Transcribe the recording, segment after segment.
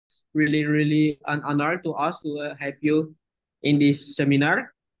really an honor to us to have you in this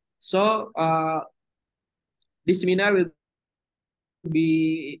seminar. So this seminar will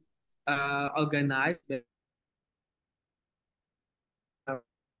be organized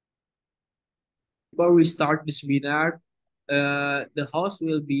before we start the seminar. The host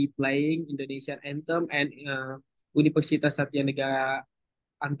will be playing Indonesian anthem and Universitas Satya Negara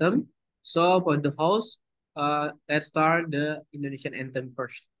anthem. So for the host, let's start the Indonesian anthem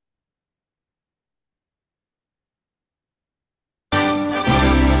first.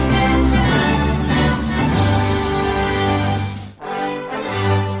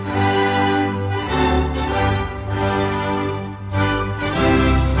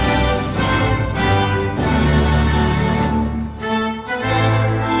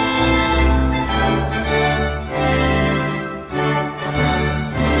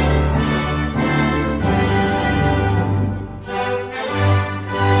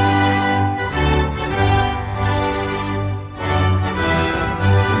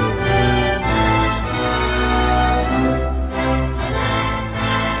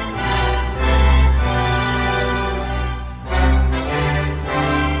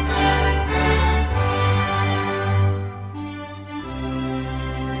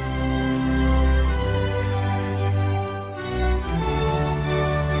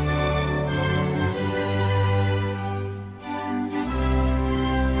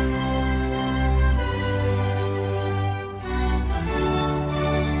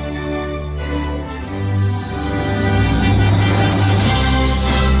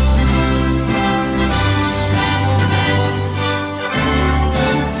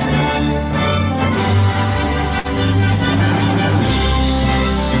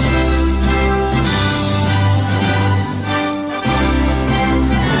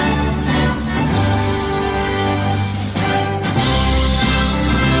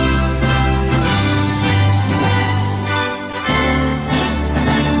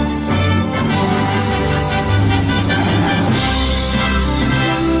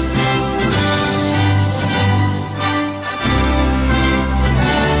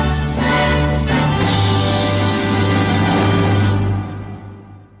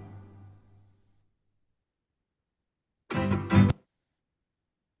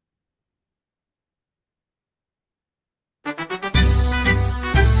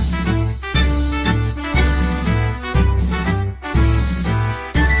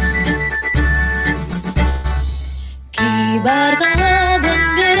 Kibarkanlah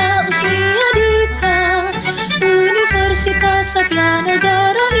bendera USNI, Universitas Satya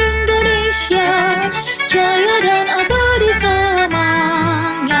Negara Indonesia, jaya dan abadi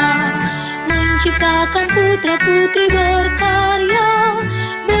selamanya, menciptakan putra-putri berkarya,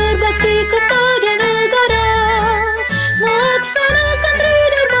 berbakti kepada negara, melaksanakan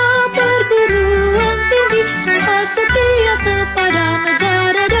tridharma perguruan tinggi, sumpah setia kepada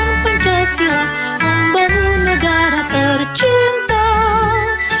negara dan Pancasila, membangun negara tercinta,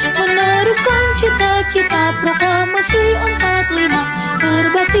 meneruskan cita-cita proklamasi 45,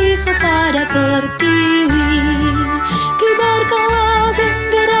 berbakti kepada Pertiwi. Kibarkanlah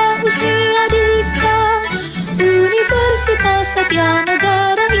bendera USNI, Universitas Satya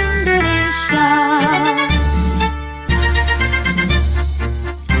Negara Indonesia.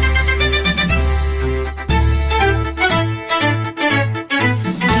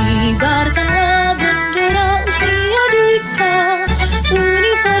 Kibarkanlah bendera USNI,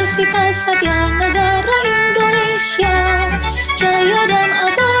 Universitas Satya Negara Indonesia, jaya dan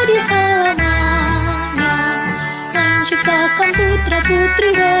abadi selamanya, menciptakan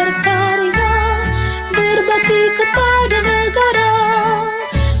putra-putri berkarya, berbakti kepada negara,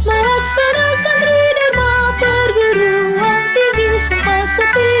 melaksanakan tridharma perguruan tinggi, sumpah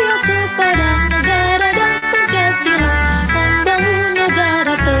setia kepada negara dan Pancasila, membangun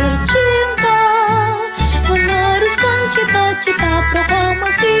negara tercinta, meneruskan cita-cita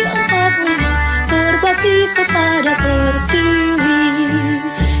proklamasi 45, berbakti kepada Pertiwi.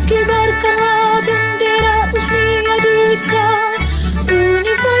 Kibarkanlah bendera USNI,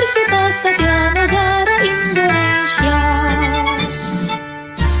 Universitas Satya Negara Indonesia.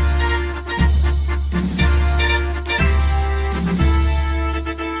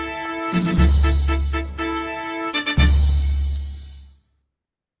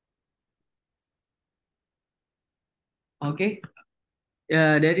 Okay,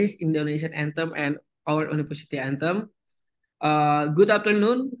 that is Indonesian anthem and our university anthem. Good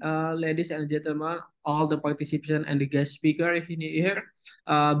afternoon, ladies and gentlemen, all the participants and the guest speaker here.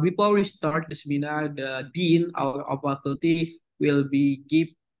 Before we start the seminar, the dean, our faculty, will be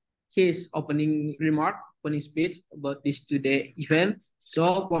give his opening remark. opening speech about this today event.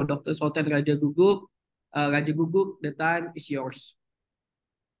 So for Dr. Sultan Raja Guguk, the time is yours.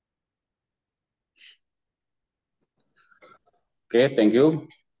 Okay, thank you.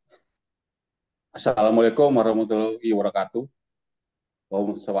 Assalamualaikum warahmatullahi wabarakatuh.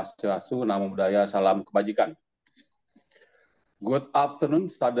 Om Swastiastu, Namo Buddhaya, Salam Kebajikan. Good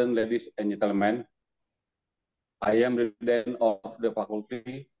afternoon, student ladies and gentlemen. I am the Dean of the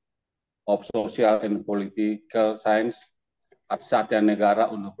Faculty of Social and Political Science at Satya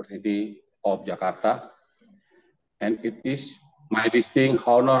Negara University of Jakarta. And it is my distinct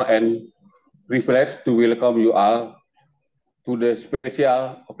honor and privilege to welcome you all to the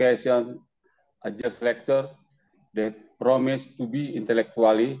special occasion address lecture that promised to be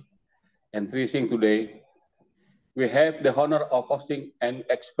intellectually enriching today. We have the honor of hosting an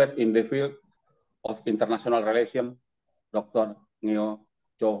expert in the field of international relations, Dr. Ngeow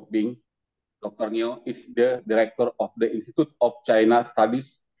Chow. Dr. Ngeow is the director of the Institute of China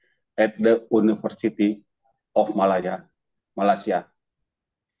Studies at the University of Malaya, Malaysia.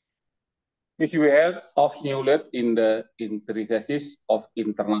 His work of knowledge in the intricacies of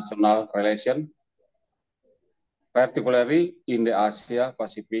international relations, particularly in the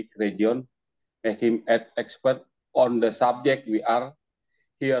Asia-Pacific region, make him an expert on the subject we are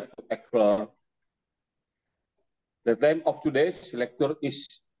here to explore. The theme of today's lecture is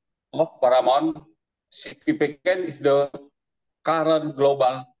of paramount significance is the current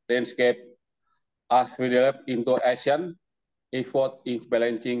global landscape as we develop into ASEAN effort in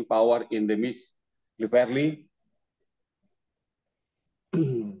balancing power in the midst rivalry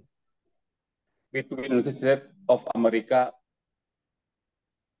between the United States of America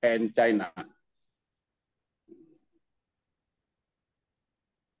and China.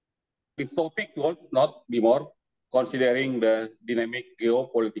 This topic will not be more considering the dynamic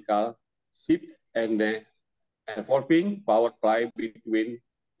geopolitical shift and the evolving power play between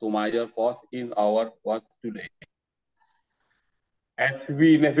two major forces in our world today. As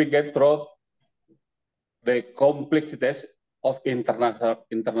we navigate through the complexities of international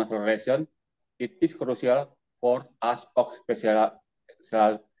relations, it is crucial for us of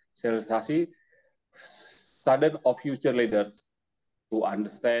specialization student of future leaders to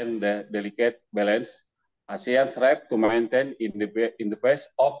understand the delicate balance ASEAN strives to maintain in the face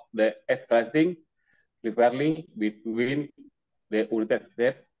of the escalating rivalry between the United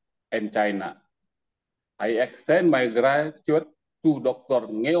States and China. I extend my gratitude to Dr.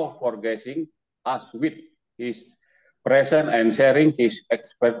 Ngeow for gracing us with his presence and sharing his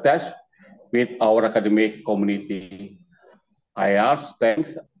expertise with our academic community. I also thank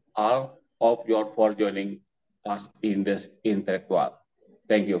all of you for joining us in this intellectual.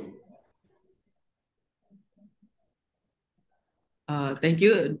 Thank you. Thank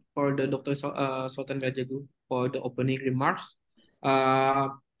you for the Dr. Sultan Rajagu for the opening remarks.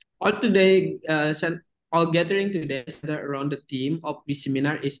 All today, all gathering today around the theme of this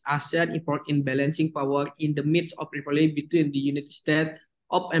seminar is ASEAN effort in balancing power in the midst of rivalry between the United States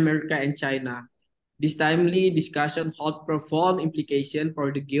of America and China. This timely discussion holds profound implications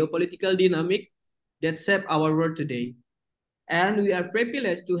for the geopolitical dynamic that shape our world today. And we are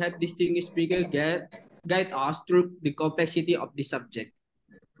privileged to have distinguished speakers guide us through the complexity of this subject.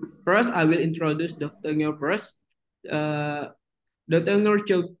 First, I will introduce Dr. Ngeow first. Dr. Ngeow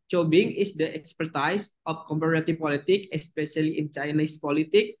Chow is the expertise of comparative politics, especially in Chinese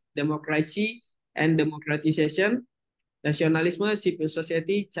politics, democracy and democratization, nationalism, civil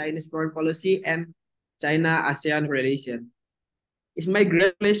society, Chinese foreign policy, and China-ASEAN relations. It's my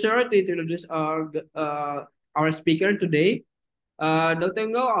great pleasure to introduce our speaker today. Dr.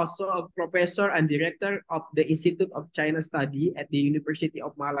 Ngeow also a professor and director of the Institute of China Study at the University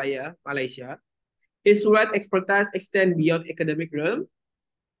of Malaya, Malaysia. His wide expertise extends beyond academic realm.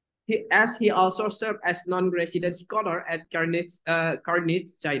 He also served as non-resident scholar at Carnegie,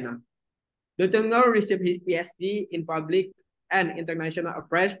 China. Dr. Ngeow received his PhD in Public and International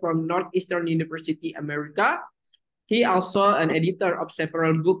Affairs from Northeastern University, America. He also an editor of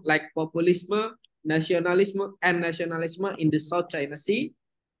several books like Populism, Nationalism, and Nationalism in the South China Sea.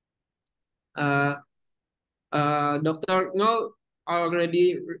 Dr. Ngeow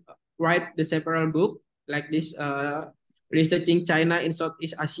already write the several books like this, Researching China in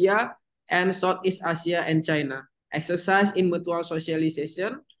Southeast Asia and Southeast Asia and China, Exercise in Mutual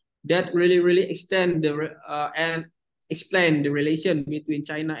Socialization, that really extend the and explain the relation between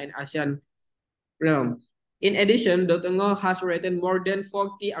China and ASEAN realm. In addition, Dr. Ngeow has written more than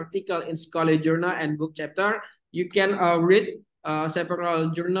 40 articles in scholarly journal and book chapter. You can read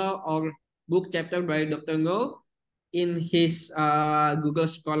several journal or book chapter by Dr. Ngeow in his Google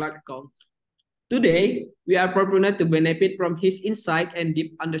Scholar account. Today, we are fortunate to benefit from his insight and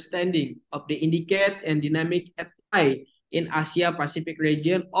deep understanding of the intricate and dynamic at play in Asia-Pacific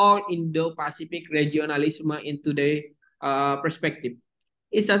region or Indo-Pacific regionalism in today's perspective.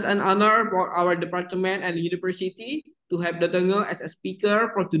 It's such an honor for our department and university to have Dr. Ngeow as a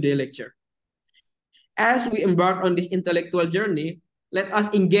speaker for today's lecture. As we embark on this intellectual journey, let us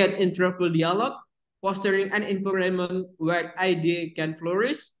engage in truthful dialogue, fostering an environment where ideas can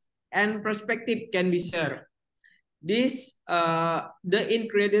flourish and perspective can be shared. This, the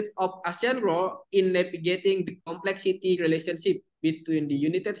ingredient of ASEAN role in navigating the complexity relationship between the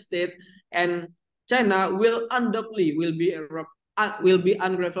United States and China will undoubtedly will be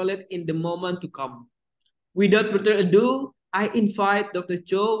unraveled in the moment to come. Without further ado, I invite Dr.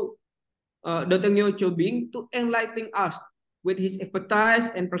 Dr. Ngeow to enlighten us with his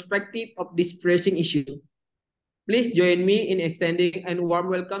expertise and perspective of this pressing issue. Please join me in extending a warm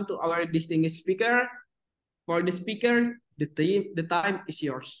welcome to our distinguished speaker. For the speaker, the time is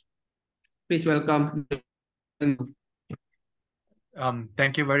yours. Please welcome. Thank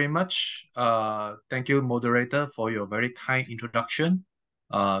you very much. Thank you, moderator, for your very kind introduction.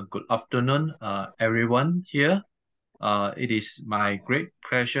 Good afternoon, everyone here. It is my great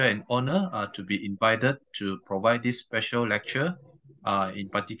pleasure and honor to be invited to provide this special lecture, in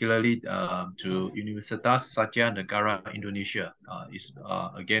particularly to Universitas Satya Negara, Indonesia. It's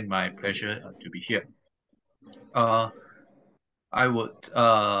again my pleasure to be here. I would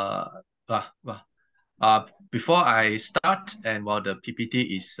before I start and while the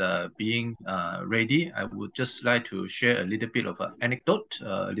PPT is being ready, I would just like to share a little bit of an anecdote,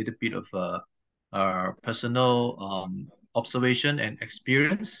 a little bit of personal observation and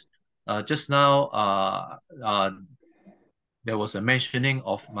experience. Just now, there was a mentioning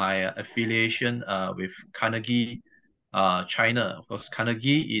of my affiliation with Carnegie, China. Of course,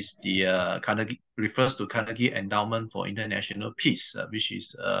 Carnegie is the Carnegie refers to Carnegie Endowment for International Peace, which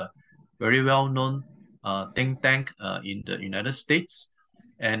is a very well-known think tank in the United States.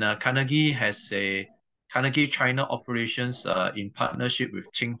 And Carnegie has a Carnegie China operations in partnership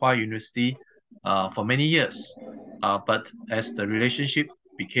with Tsinghua University for many years. But as the relationship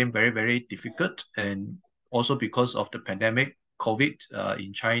became very, very difficult, and also because of the pandemic, COVID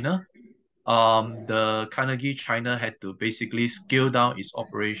in China, the Carnegie China had to basically scale down its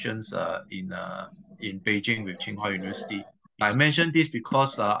operations in Beijing with Tsinghua University. I mentioned this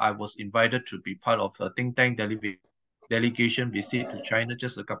because I was invited to be part of a think tank delegation visit to China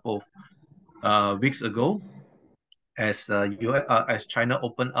just a couple of weeks ago. As China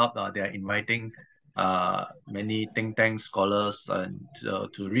opened up, they are inviting many think tank scholars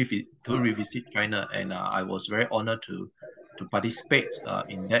to revisit China, and I was very honored to participate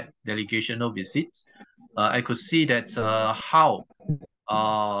in that delegational visit. I could see that how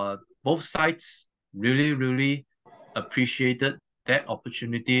both sides really appreciated that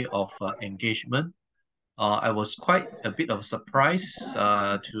opportunity of engagement. I was quite a bit of surprise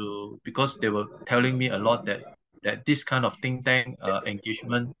because they were telling me a lot that this kind of think tank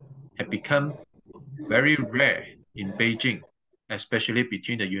engagement had become very rare in Beijing, especially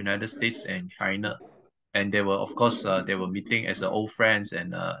between the United States and China. And they were, of course, they were meeting as old friends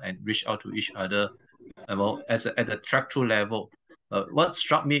and reach out to each other, well, at a track-through level. What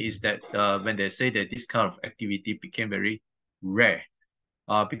struck me is that when they say that this kind of activity became very rare,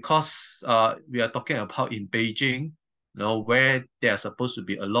 because we are talking about in Beijing, where there are supposed to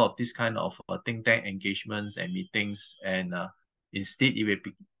be a lot of this kind of think tank engagements and meetings, and instead,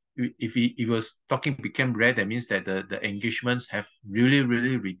 if it was talking became rare, that means that the engagements have really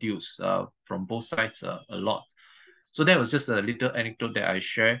reduced from both sides a lot. So that was just a little anecdote that I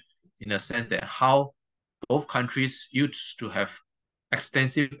share, in a sense that how both countries used to have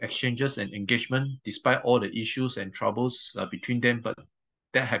extensive exchanges and engagement despite all the issues and troubles between them, but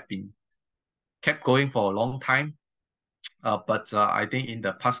that have been kept going for a long time. But I think in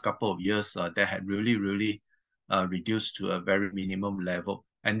the past couple of years, that had really reduced to a very minimum level.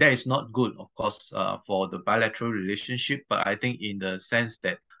 And that is not good, of course, for the bilateral relationship, but I think in the sense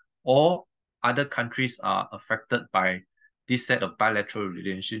that all other countries are affected by this set of bilateral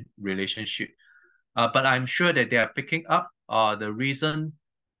relationship. But I'm sure that they are picking up the recent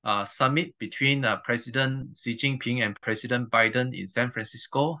summit between President Xi Jinping and President Biden in San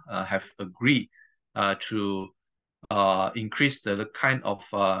Francisco have agreed to increase the kind of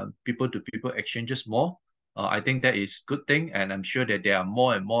people-to-people exchanges more. I think that is a good thing, and I'm sure that there are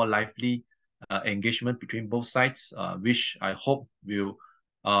more and more lively engagement between both sides, which I hope will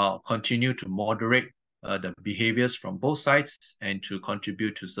continue to moderate the behaviors from both sides and to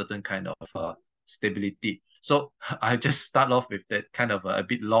contribute to certain kind of stability. So I just start off with that kind of a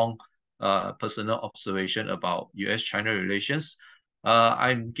bit long personal observation about US-China relations.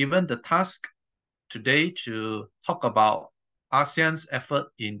 I'm given the task today to talk about ASEAN's effort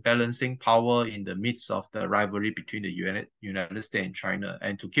in balancing power in the midst of the rivalry between the United States and China.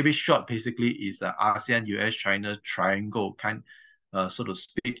 And to keep it short, basically is an ASEAN, US, China triangle so to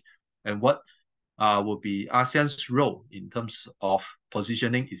speak. And what will be ASEAN's role in terms of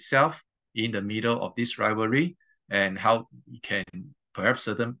positioning itself in the middle of this rivalry, and how it can perhaps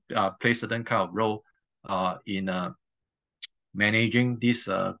play certain kind of role in managing this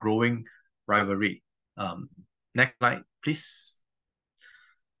growing rivalry. Next slide, please.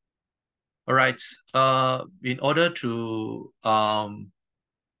 All right. In order to, of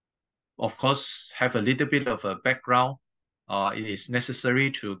course, have a little bit of a background, it is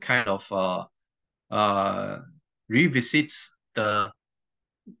necessary to kind of revisit the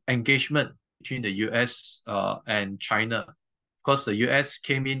engagement between the US and China. Of course, the US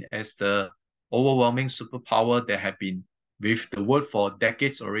came in as the overwhelming superpower that had been with the world for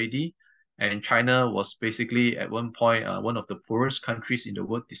decades already. And China was basically at one point one of the poorest countries in the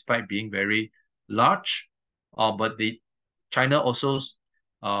world, despite being very large. But China also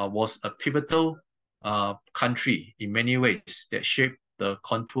was a pivotal country in many ways that shaped the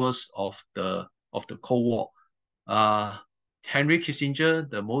contours of the Cold War. Henry Kissinger,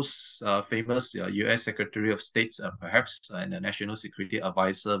 the most famous US Secretary of State, perhaps, and the National Security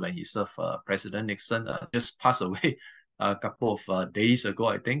Advisor when he served President Nixon, just passed away a couple of days ago,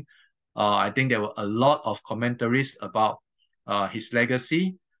 I think. I think there were a lot of commentaries about his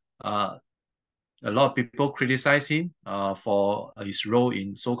legacy. A lot of people criticize him for his role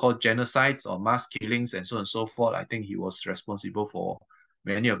in so-called genocides or mass killings and so on and so forth. I think he was responsible for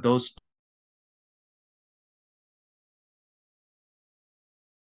many of those.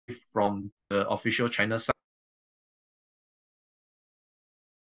 From the official China side,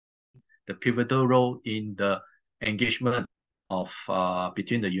 the pivotal role in the engagement of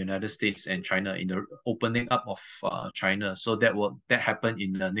between the United States and China in the opening up of China. So that happened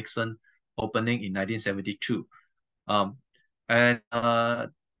in the Nixon opening in 1972. And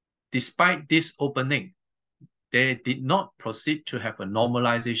despite this opening, they did not proceed to have a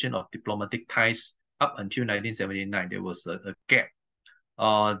normalization of diplomatic ties up until 1979. There was a gap.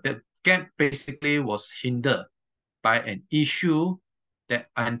 That gap basically was hindered by an issue that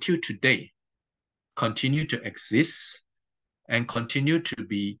until today continue to exist and continue to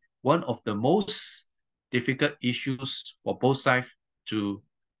be one of the most difficult issues for both sides to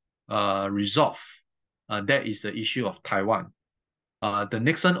resolve. That is the issue of Taiwan. The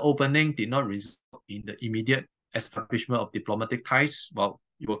Nixon opening did not result in the immediate establishment of diplomatic ties. Well,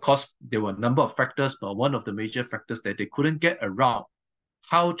 because there were a number of factors, but one of the major factors that they couldn't get around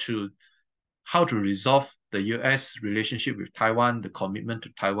how to resolve the US relationship with Taiwan, the commitment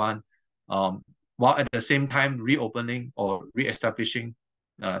to Taiwan, while at the same time reopening or reestablishing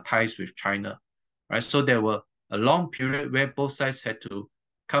ties with China, right? So there were a long period where both sides had to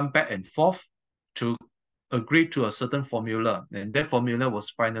come back and forth to agree to a certain formula, and that formula was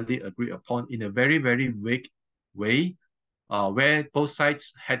finally agreed upon in a very, very vague way, where both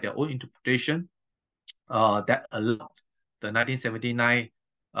sides had their own interpretation that allowed the 1979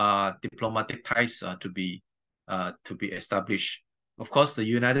 diplomatic ties to be established. Of course, the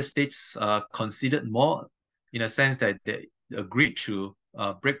United States considered more in a sense that they agreed to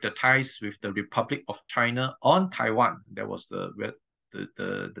break the ties with the Republic of China on Taiwan. That was the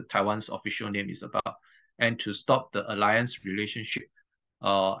Taiwan's official name is about, and to stop the alliance relationship.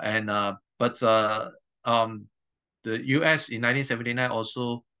 But the US in 1979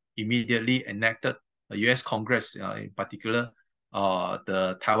 also immediately enacted the US Congress, in particular,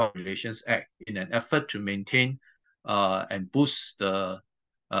 the Taiwan Relations Act, in an effort to maintain and boost the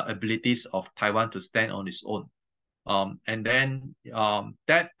abilities of Taiwan to stand on its own. And then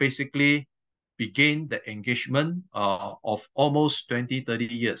that basically began the engagement of almost 20, 30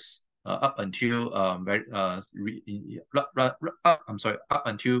 years up until up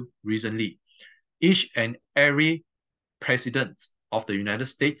until recently. Each and every president of the United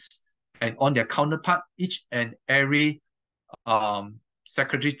States and on their counterpart, each and every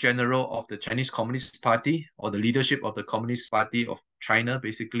Secretary General of the Chinese Communist Party or the leadership of the Communist Party of China,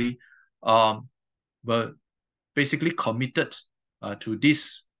 basically, were basically committed to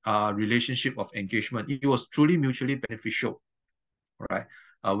this relationship of engagement. It was truly mutually beneficial, right?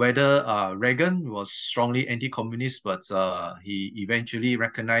 Whether Reagan was strongly anti-communist, but he eventually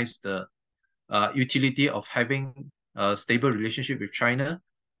recognized the utility of having a stable relationship with China.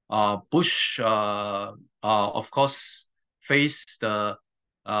 Bush, of course, faced the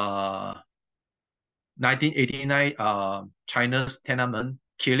 1989 China's Tiananmen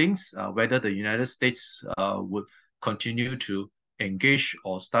killings, whether the United States would continue to engage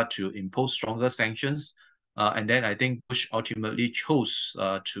or start to impose stronger sanctions. And then I think Bush ultimately chose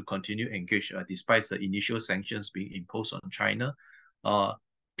to continue engage despite the initial sanctions being imposed on China.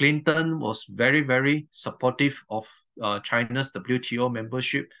 Clinton was very, very supportive of China's WTO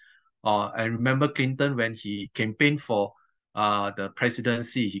membership. I remember Clinton, when he campaigned for the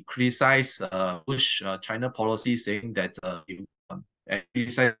presidency, he criticized Bush China policy, saying that he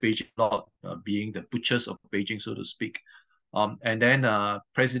criticized Beijing a lot, being the butchers of Beijing, so to speak. And then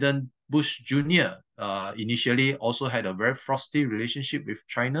President Bush Jr. Initially also had a very frosty relationship with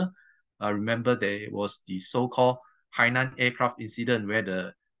China. Remember, there was the so-called Hainan aircraft incident where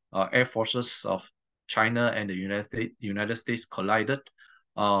the air forces of China and the United States collided.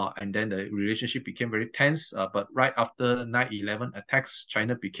 And then the relationship became very tense. But right after 9/11 attacks,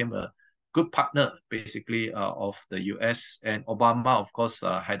 China became a good partner, basically, of the US. And Obama, of course,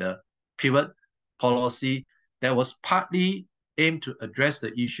 had a pivot policy that was partly aimed to address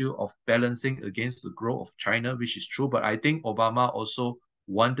the issue of balancing against the growth of China, which is true. But I think Obama also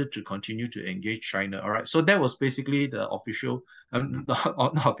wanted to continue to engage China. All right. So that was basically the official,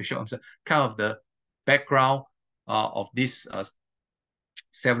 not official, I'm sorry, kind of the background of this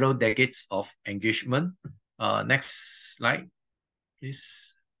several decades of engagement. Next slide,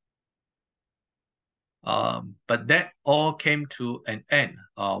 please. But that all came to an end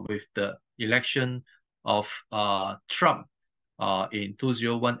with the election of Trump in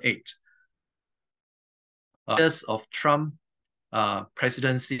 2018. Years of Trump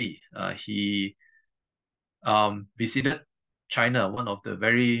presidency, he visited China, one of the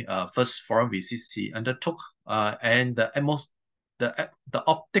very first foreign visits he undertook, and the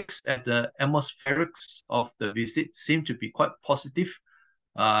optics and the atmospherics of the visit seemed to be quite positive.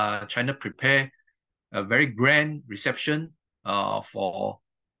 China prepared a very grand reception for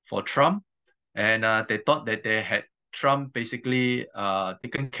Trump, and they thought that they had Trump basically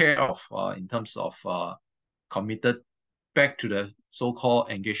taken care of in terms of committed back to the so-called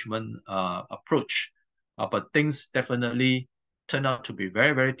engagement approach. But things definitely turned out to be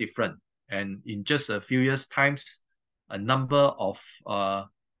very, very different. And in just a few years' times, a number of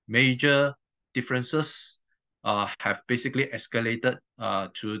major differences have basically escalated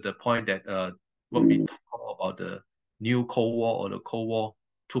to the point that what we talk about the new Cold War or the Cold War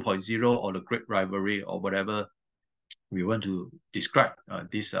 2.0 or the Great Rivalry or whatever we want to describe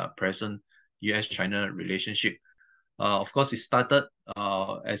this present US-China relationship. Of course, it started,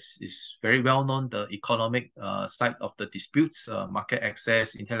 as is very well known, the economic side of the disputes, market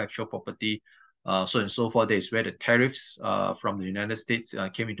access, intellectual property, so on and so forth. That is where the tariffs from the United States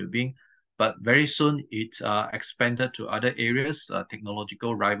came into being. But very soon it expanded to other areas,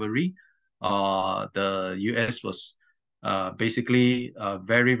 technological rivalry. The US was basically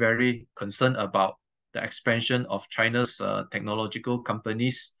very, very concerned about the expansion of China's technological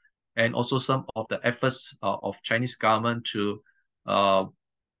companies, and also some of the efforts of Chinese government to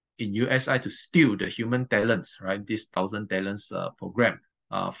in USI to steal the human talents, right? This 1,000 talents program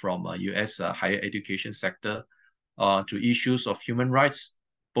from US higher education sector to issues of human rights.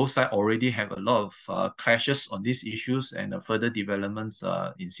 Both sides already have a lot of clashes on these issues, and further developments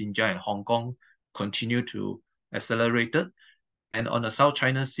in Xinjiang and Hong Kong continue to accelerate. And on the South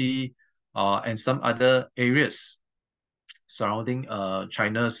China Sea and some other areas surrounding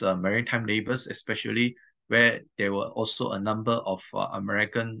China's maritime neighbors, especially where there were also a number of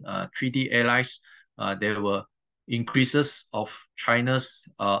American treaty allies, there were increases of China's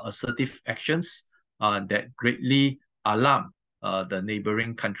assertive actions that greatly alarmed the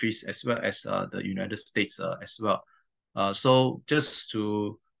neighboring countries as well as the United States as well. So just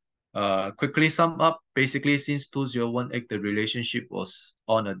to quickly sum up, basically since 2018, the relationship was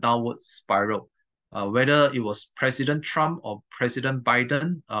on a downward spiral. Whether it was President Trump or President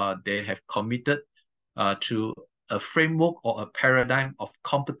Biden, they have committed to a framework or a paradigm of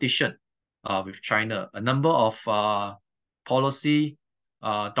competition with China. A number of policy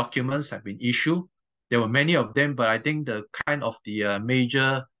documents have been issued. There were many of them, but I think the kind of the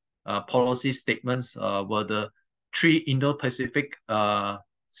major policy statements were the 3 Indo-Pacific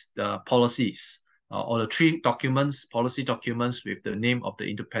policies, or the 3 policy documents with the name of the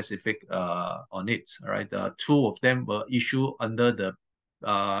Indo-Pacific on it. Right, 2 of them were issued under the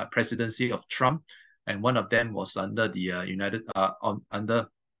presidency of Trump, and 1 of them was under the under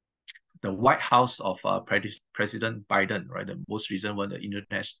the White House of President Biden. Right, the most recent one, the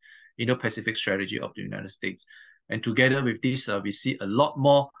Indo-Pacific strategy of the United States. And together with this, we see a lot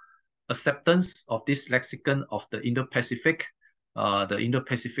more acceptance of this lexicon of the Indo-Pacific. The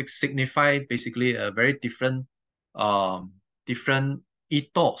Indo-Pacific signify basically a very different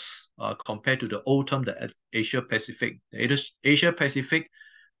ethos compared to the old term, the Asia Pacific. The Asia Pacific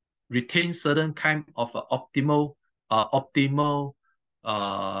retains certain kind of optimal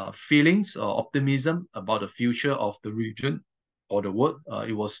feelings or optimism about the future of the region or the world.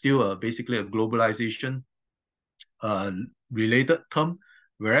 It was still basically a globalization related term,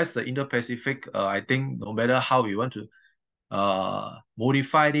 whereas the Indo-Pacific, I think no matter how we want to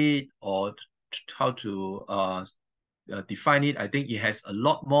modify it or how to define it, I think it has a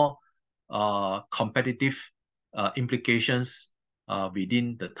lot more competitive implications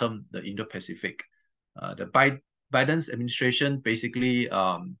within the term the Indo-Pacific. The Biden's administration basically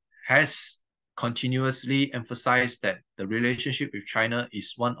has continuously emphasized that the relationship with China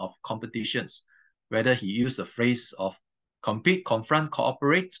is one of competitions, whether he used the phrase of compete, confront,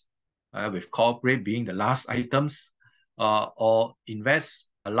 cooperate, with cooperate being the last items, or invest,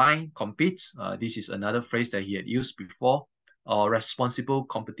 align, compete. This is another phrase that he had used before, or responsible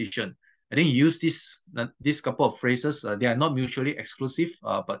competition. I think he used this couple of phrases. They are not mutually exclusive,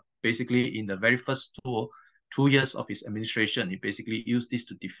 but basically in the very first two years of his administration, he basically used this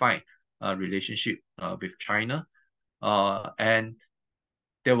to define a relationship with China. And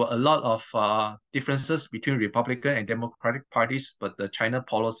there were a lot of differences between Republican and Democratic parties, but the China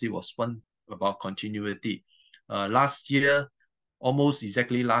policy was one about continuity. Last year, almost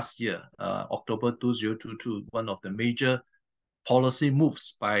exactly last year, October 2022, one of the major policy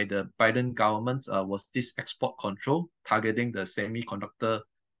moves by the Biden government was this export control targeting the semiconductor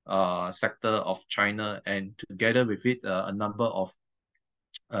sector of China, and together with it, a number of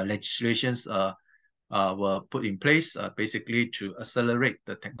legislations were put in place basically to accelerate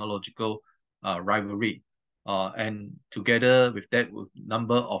the technological rivalry. And together with that, with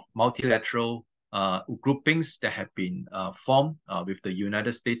number of multilateral groupings that have been formed with the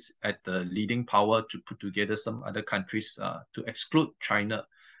United States at the leading power to put together some other countries to exclude China.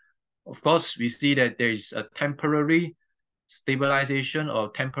 Of course, we see that there is a temporary stabilization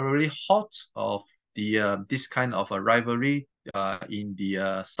or temporary halt of the this kind of a rivalry in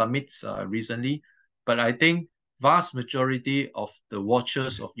the summits recently. But I think vast majority of the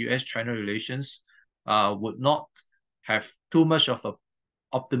watchers of US-China relations would not have too much of a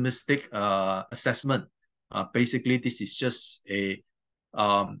optimistic assessment. Basically, this is just a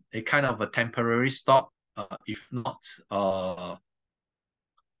kind of a temporary stop, if not a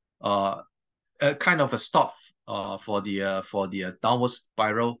kind of a stop for the downward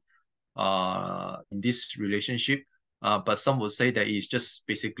spiral in this relationship. But some will say that it's just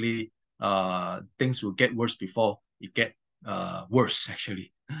basically things will get worse before it get worse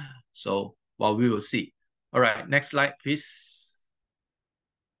actually. So well, we will see. All right, next slide, please.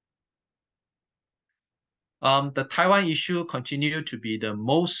 The Taiwan issue continued to be the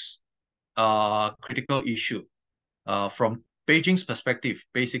most critical issue from Beijing's perspective.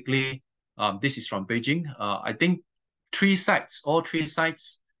 Basically, this is from Beijing. I think all three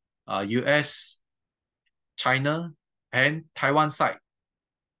sides, US, China, and Taiwan side,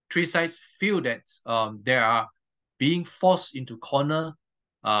 three sides feel that they are being forced into corner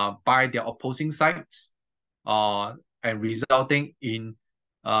by their opposing sides, and resulting in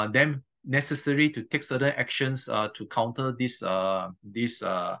them necessary to take certain actions to counter these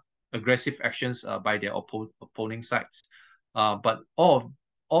aggressive actions by their opposing sides. But all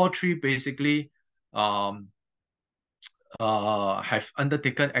three basically have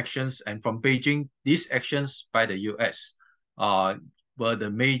undertaken actions, and from Beijing, these actions by the US were the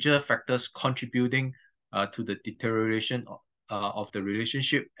major factors contributing to the deterioration of the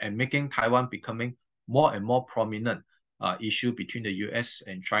relationship and making Taiwan becoming more and more prominent issue between the US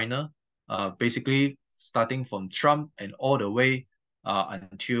and China, basically starting from Trump and all the way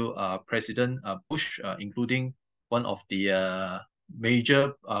until President Bush, including one of the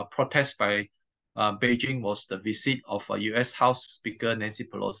major protests by Beijing was the visit of US House Speaker Nancy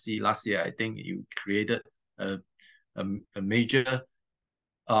Pelosi last year. I think it created a major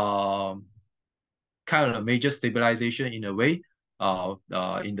kind of a major stabilization in a way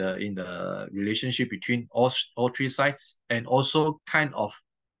in the relationship between all three sides, and also kind of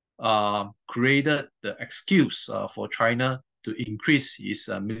created the excuse for China to increase its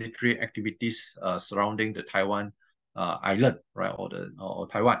military activities surrounding the Taiwan island, right, or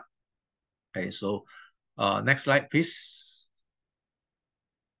Taiwan. Okay, so next slide, please.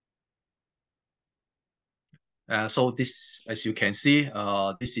 So this, as you can see,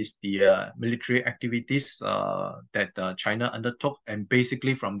 this is the military activities that China undertook, and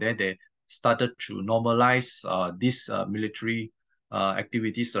basically from there they started to normalize this military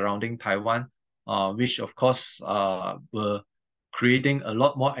activities surrounding Taiwan, which of course were creating a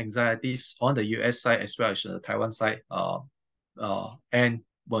lot more anxieties on the US side as well as the Taiwan side. and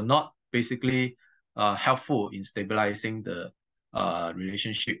were not basically helpful in stabilizing the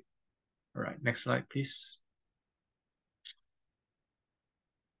relationship. All right, next slide, please.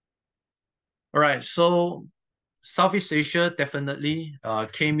 All right, so Southeast Asia definitely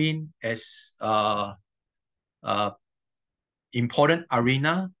came in as important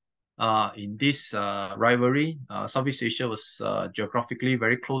arena in this rivalry. Southeast Asia was geographically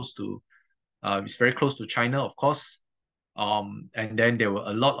very close to, it's very close to China, of course. And then there were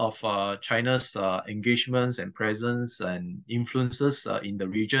a lot of China's engagements and presence and influences in the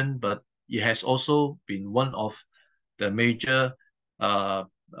region, but it has also been one of the major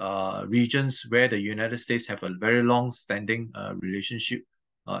regions where the United States have a very long-standing relationship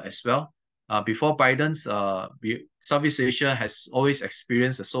as well. Before Biden's, Southeast Asia has always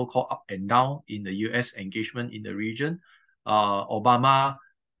experienced a so-called up and down in the US engagement in the region. Obama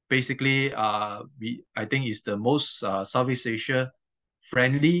basically, I think is the most Southeast Asia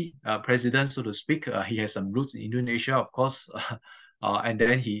friendly president, so to speak. He has some roots in Indonesia, of course, and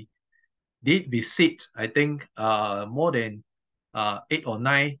then he did visit, I think, more than 8 or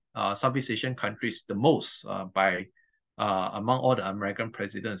 9 Southeast Asian countries, the most by among all the American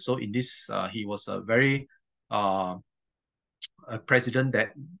presidents. So in this, he was a very a president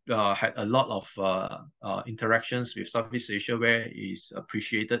that had a lot of interactions with Southeast Asia, where is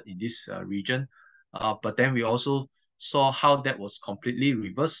appreciated in this region. But then we also saw how that was completely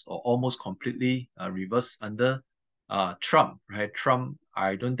reversed, or almost completely reversed under Trump. Right? Trump,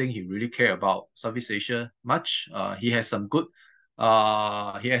 I don't think he really cared about Southeast Asia much. He has some good,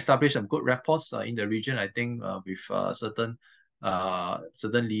 he established some good rapports in the region, I think, with certain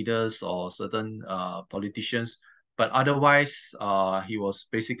leaders or certain politicians. But otherwise, he was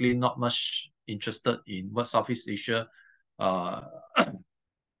basically not much interested in what Southeast Asia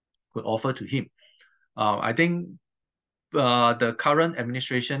could offer to him. I think the current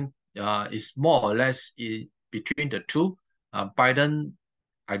administration is more or less between the two. Biden,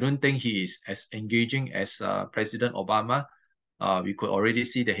 I don't think he is as engaging as President Obama. We could already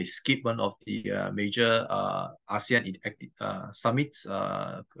see that he skipped one of the major ASEAN summits,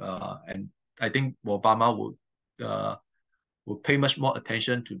 and I think Obama would pay much more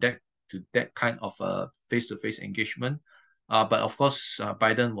attention to that kind of face-to-face engagement. But of course,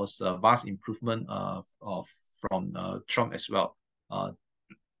 Biden was a vast improvement from Trump as well,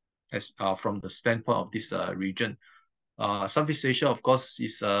 as from the standpoint of this region. Southeast Asia, of course,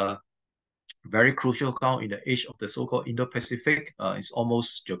 is a very crucial ground in the age of the so-called Indo-Pacific. It's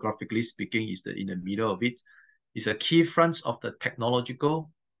almost, geographically speaking, is in the middle of it. It's a key front of the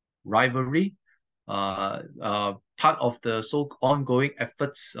technological rivalry, part of the ongoing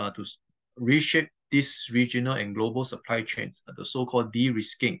efforts to reshape this regional and global supply chains, the so-called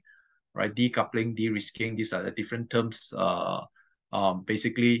de-risking, right? Decoupling, de-risking, these are the different terms.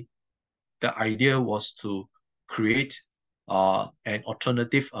 Basically, the idea was to create an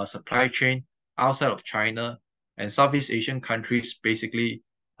alternative supply chain outside of China, and Southeast Asian countries basically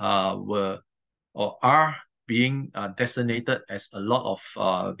were or are being designated as a lot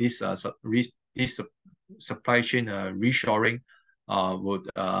of this supply chain reshoring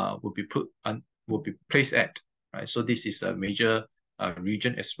would be placed at, right? So this is a major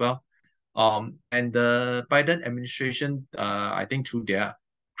region as well. And the Biden administration, I think through their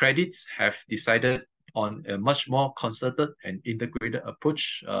credits, have decided on a much more concerted and integrated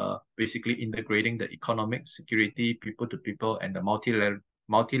approach, basically integrating the economic, security, people-to-people, and the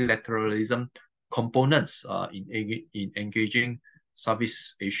multilateralism components in engaging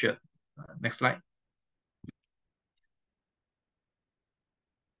Southeast Asia. Next slide.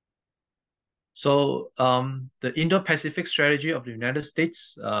 So the Indo-Pacific strategy of the United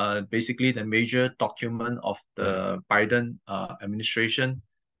States, basically the major document of the Biden administration,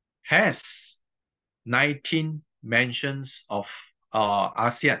 has 19 mentions of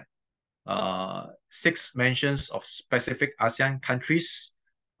ASEAN, 6 mentions of specific ASEAN countries.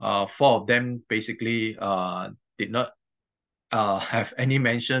 4 of them basically did not have any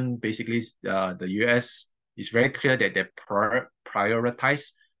mention. Basically, the US is very clear that they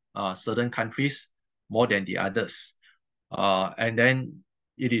prioritize certain countries more than the others. And then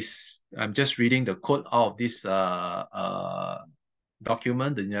it is, I'm just reading the quote out of this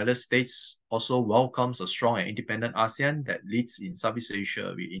document. The United States also welcomes a strong and independent ASEAN that leads in Southeast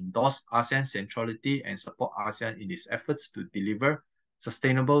Asia. We endorse ASEAN's centrality and support ASEAN in its efforts to deliver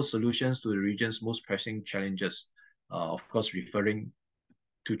sustainable solutions to the region's most pressing challenges. Of course, referring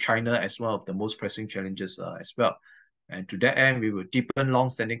to China as one of the most pressing challenges as well. And to that end, we will deepen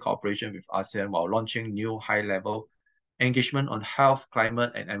long-standing cooperation with ASEAN while launching new high-level engagement on health,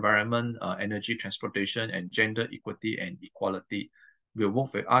 climate and environment, energy, transportation, and gender equity and equality. We'll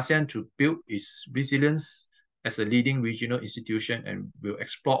work with ASEAN to build its resilience as a leading regional institution, and will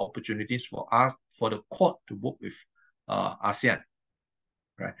explore opportunities for the Quad to work with ASEAN.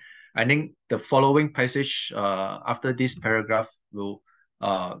 Right. I think the following passage after this paragraph will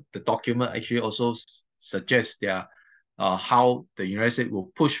the document actually also suggests how the United States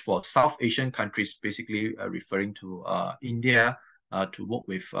will push for South Asian countries, basically referring to India, to work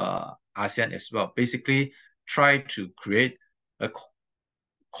with ASEAN as well. Basically, try to create a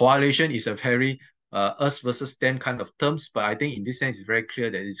coalition is a very us versus them kind of terms, but I think in this sense it's very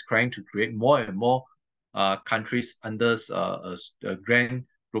clear that it's trying to create more and more countries under a grand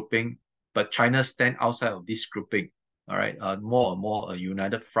grouping, but China stand outside of this grouping. All right, more and more a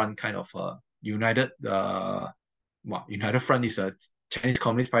united front kind of united. United front is a Chinese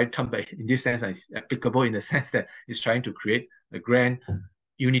Communist Party term, but in this sense, it's applicable in the sense that it's trying to create a grand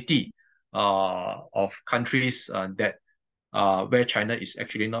unity of countries that where China is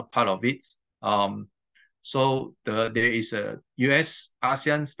actually not part of it. So there is a US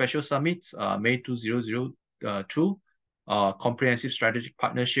ASEAN Special Summit, May 2002, comprehensive strategic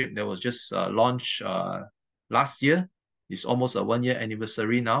partnership that was just launched last year. It's almost a 1-year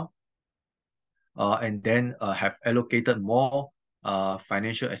anniversary now. And then have allocated more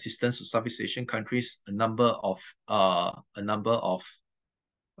financial assistance to Southeast Asian countries, a number of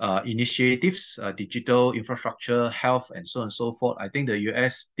initiatives, digital infrastructure, health, and so on and so forth. I think the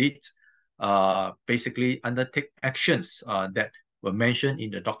US did basically undertake actions that were mentioned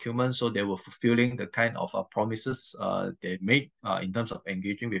in the document, so they were fulfilling the kind of promises they made in terms of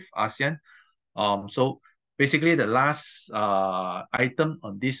engaging with ASEAN. So basically, the last item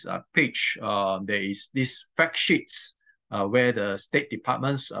on this page, there is this fact sheets where the State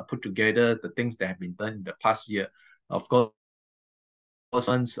Departments put together the things that have been done in the past year. Of course,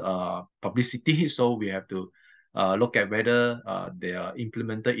 publicity, so we have to look at whether they are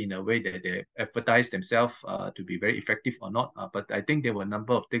implemented in a way that they advertise themselves to be very effective or not. But I think there were a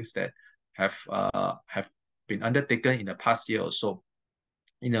number of things that have been undertaken in the past year or so,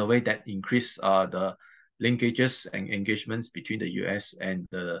 in a way that increase the linkages and engagements between the US and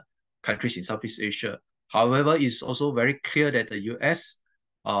the countries in Southeast Asia. However, it's also very clear that the US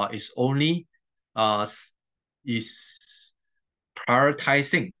is only is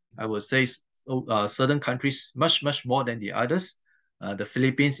prioritizing, I would say, certain countries much more than the others. The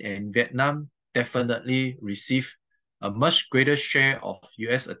Philippines and Vietnam definitely receive a much greater share of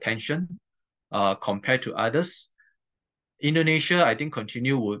US attention compared to others. Indonesia, I think,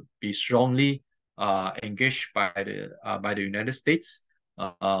 would be strongly engaged by the United States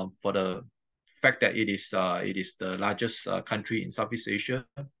for the fact that it is the largest country in Southeast Asia.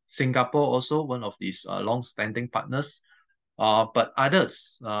 Singapore also one of these long-standing partners. But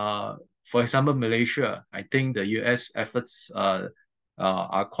others, for example, Malaysia, I think the US efforts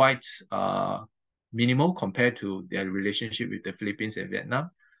are quite minimal compared to their relationship with the Philippines and Vietnam.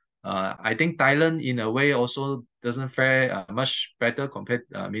 I think Thailand, in a way, also doesn't fare much better compared,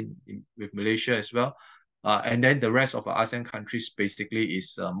 with Malaysia as well. And then the rest of the ASEAN countries basically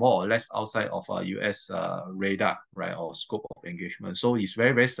is more or less outside of our US radar, right, or scope of engagement. So it's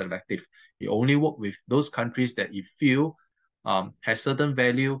very, very selective. You only work with those countries that you feel has certain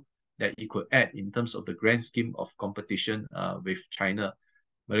value that it could add in terms of the grand scheme of competition with China.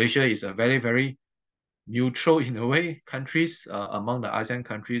 Malaysia is a very, very neutral, in a way, countries among the ASEAN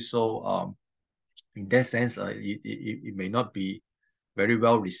countries. So in that sense, it may not be very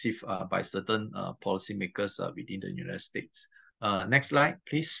well received by certain policymakers within the United States. Next slide,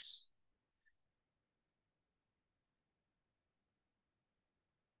 please.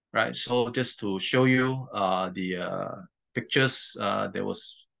 Right, so just to show you the pictures that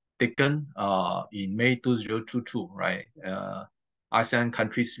was taken in May 2022, right? ASEAN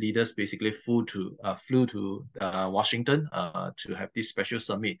countries leaders basically flew to Washington to have this special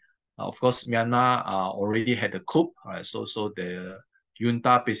summit. Of course, Myanmar already had a coup, right? So the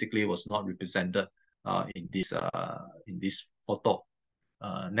junta basically was not represented in this photo.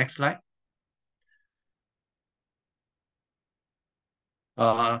 Next slide.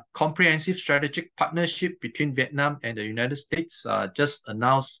 Comprehensive strategic partnership between Vietnam and the United States just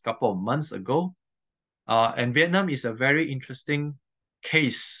announced a couple of months ago. And Vietnam is a very interesting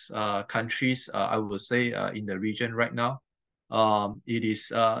case countries, I would say, in the region right now. It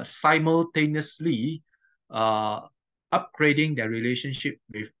is simultaneously upgrading their relationship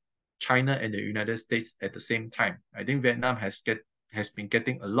with China and the United States at the same time. I think Vietnam has been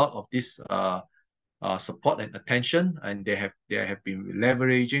getting a lot of this support and attention, and they have been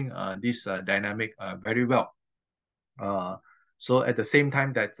leveraging this dynamic very well. So at the same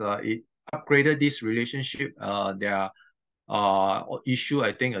time that it upgraded this relationship, there are issue,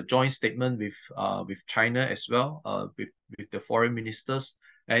 I think, a joint statement with China as well, with the foreign ministers,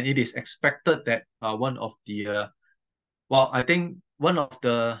 and it is expected that one of the I think one of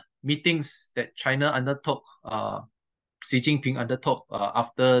the meetings that China undertook, Xi Jinping undertook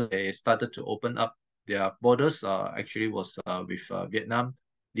after they started to open up their borders, actually was with Vietnam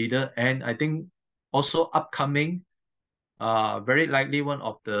leader, and I think also upcoming, very likely one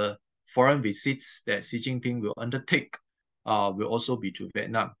of the foreign visits that Xi Jinping will undertake will also be to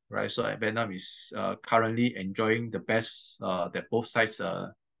Vietnam, right? So Vietnam is currently enjoying the best that both sides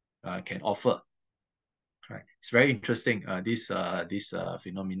can offer. Right, it's very interesting, this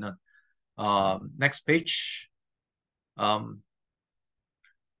phenomenon. Next page.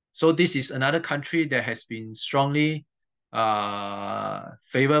 So this is another country that has been strongly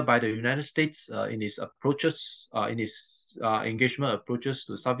favored by the United States in its approaches, in its engagement approaches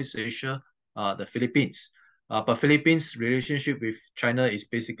to Southeast Asia, the Philippines. But Philippines' relationship with China is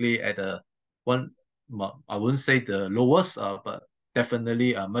basically at I wouldn't say the lowest, but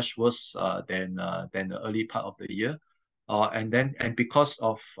definitely much worse than the early part of the year. And because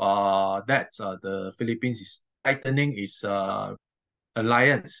of that, the Philippines is tightening its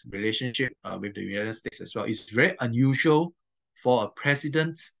alliance relationship with the United States as well. It's very unusual for a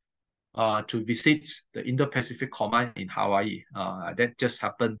president to visit the Indo-Pacific Command in Hawaii. That just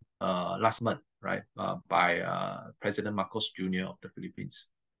happened last month, right? By President Marcos Jr. of the Philippines.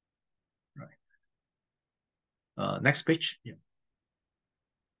 Right. Next page. Yeah.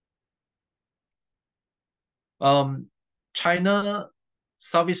 China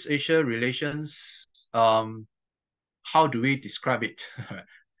Southeast Asia relations. How do we describe it?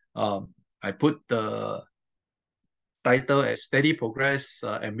 I put the title as Steady Progress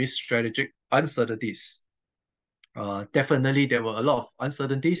Amidst Strategic Uncertainties. Definitely there were a lot of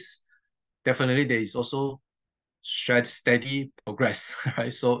uncertainties. Definitely there is also steady progress,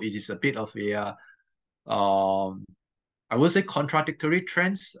 right? So it is a bit of a, I would say contradictory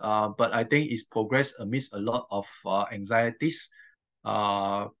trends, but I think it's progress amidst a lot of anxieties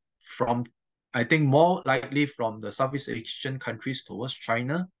from, I think more likely from the Southeast Asian countries towards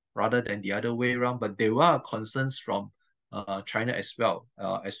China rather than the other way around. But there were concerns from China as well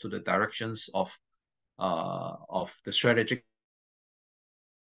as to the directions of the strategic.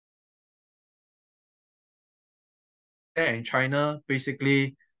 And China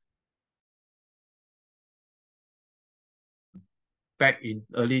basically back in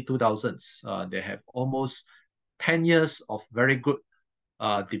early 2000s, they have almost 10 years of very good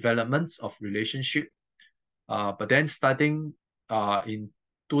developments of relationship. But then starting in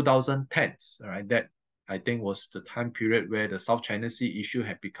 2010s, right, that I think was the time period where the South China Sea issue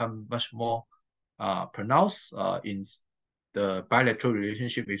had become much more pronounced in the bilateral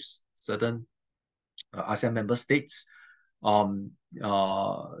relationship with certain ASEAN member states. The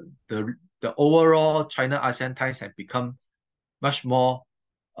overall China-ASEAN ties have become much more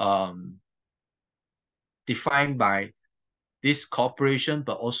defined by this cooperation,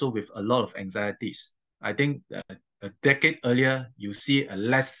 but also with a lot of anxieties. I think a decade earlier, you see a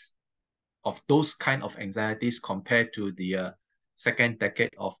less of those kind of anxieties compared to the second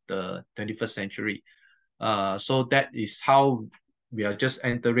decade of the 21st century. So that is how we are just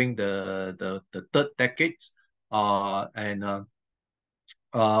entering the third decade.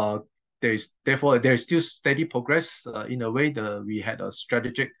 There is still steady progress in a way. We had a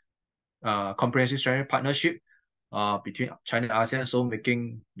strategic, comprehensive strategic partnership between China and ASEAN, so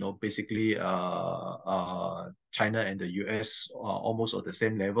making basically China and the US almost at the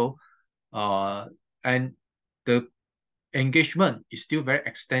same level, and the engagement is still very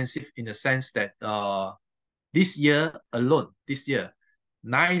extensive in the sense that this year alone,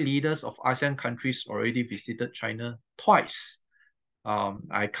 9 leaders of ASEAN countries already visited China twice.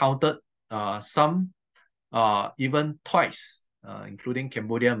 I counted some even twice, including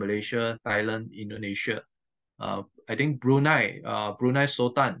Cambodia, Malaysia, Thailand, Indonesia. I think Brunei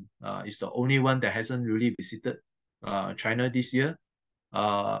Sultan is the only one that hasn't really visited China this year.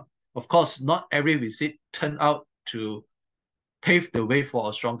 Of course, not every visit turned out to pave the way for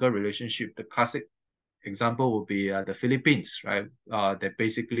a stronger relationship. The classic example would be the Philippines, right? That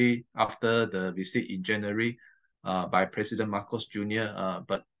basically after the visit in January by President Marcos Jr.,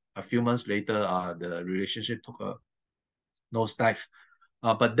 but a few months later, the relationship took a nosedive.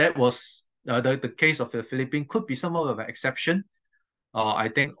 But that was the case of the Philippines could be somewhat of an exception. I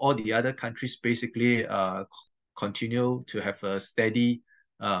think all the other countries basically continue to have a steady,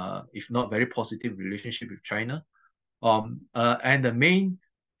 if not very positive relationship with China. And the main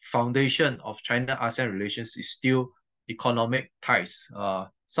foundation of China-ASEAN relations is still economic ties.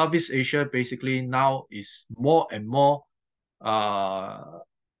 Southeast Asia basically now is more and more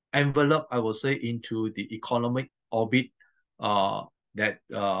enveloped, I will say, into the economic orbit that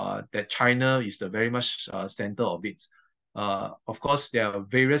China is the very much center of it. Of course, there are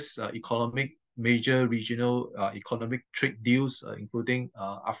various major regional economic trade deals, including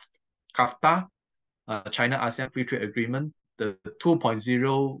CAFTA, China-ASEAN Free Trade Agreement. The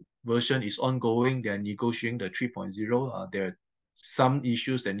 2.0 version is ongoing. They are negotiating the 3.0. There are some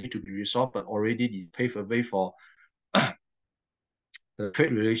issues that need to be resolved, but already they paved a way for the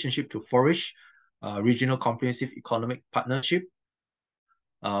trade relationship to flourish. Regional Comprehensive Economic Partnership,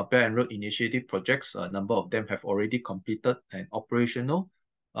 Belt and Road Initiative projects, a number of them have already completed and operational,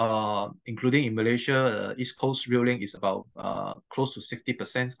 including in Malaysia, East Coast Rail Link is about close to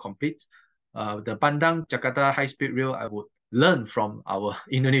 60% complete. The Bandung Jakarta High Speed Rail, I would learn from our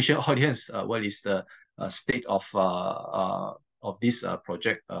Indonesian audience what is the state of this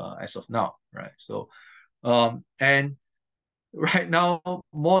project as of now, right? So, and right now,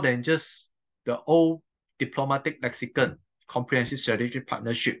 more than just the old diplomatic lexicon, comprehensive strategic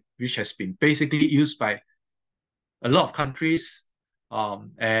partnership, which has been basically used by a lot of countries,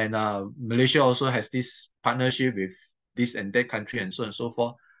 and Malaysia also has this partnership with this and that country and so on and so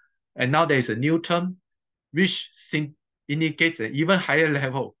forth. And now there is a new term which indicates an even higher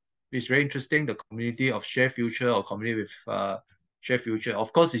level. It's very interesting, the community of shared future or community with shared future.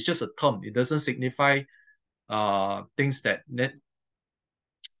 Of course, it's just a term. It doesn't signify things that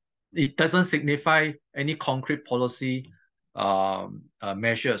it doesn't signify any concrete policy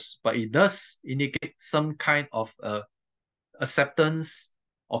measures, but it does indicate some kind of acceptance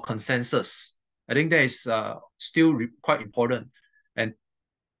or consensus. I think that is still quite important. And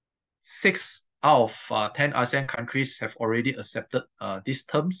 6 out of 10 ASEAN countries have already accepted these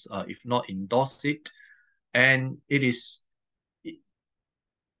terms, if not endorsed it. And it is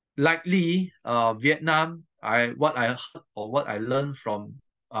likely Vietnam, what I heard or what I learned from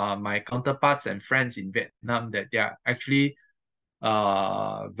my counterparts and friends in Vietnam, that they are actually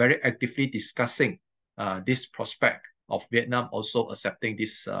very actively discussing this prospect of Vietnam also accepting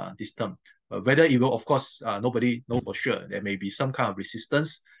this term. Whether it will, of course, nobody knows for sure. There may be some kind of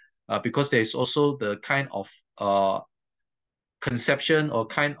resistance because there is also the kind of conception or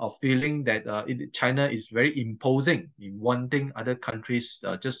kind of feeling that China is very imposing in wanting other countries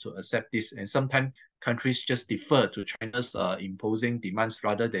just to accept this, and sometimes countries just defer to China's imposing demands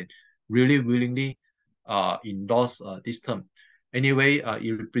rather than really willingly endorse this term. Anyway,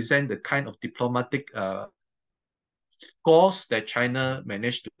 it represents the kind of diplomatic scores that China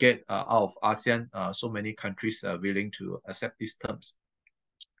managed to get out of ASEAN. So many countries are willing to accept these terms.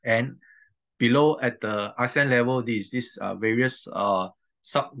 And below at the ASEAN level, this various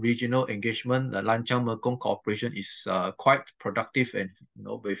sub-regional engagement. The Lanchang Mekong cooperation is quite productive, and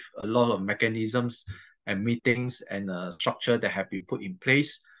with a lot of mechanisms and meetings and structure that have been put in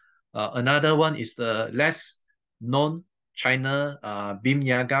place. Another one is the less known China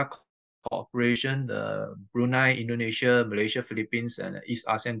BIM-YAGA cooperation, the Brunei, Indonesia, Malaysia, Philippines, and East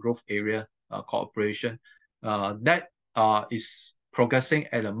ASEAN Growth Area cooperation. That is progressing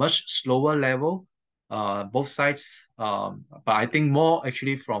at a much slower level, both sides. But I think more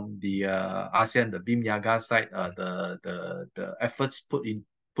actually from the ASEAN, the BIM-YAGA side, the efforts put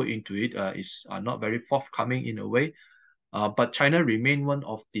into it is not very forthcoming in a way. But China remain one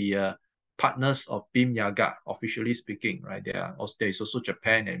of the partners of BIM-YAGA, officially speaking, right? There is also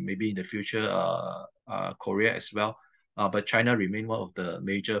Japan and maybe in the future Korea as well. But China remain one of the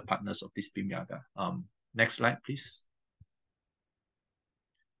major partners of this BIM-YAGA. Next slide, please.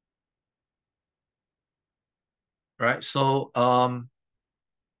 Right, so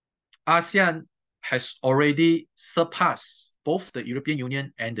ASEAN has already surpassed both the European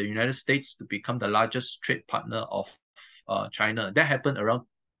Union and the United States to become the largest trade partner of China. That happened around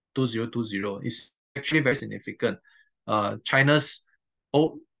 2020. It's actually very significant. China's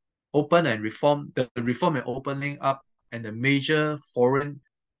open and reform, the reform and opening up, and the major foreign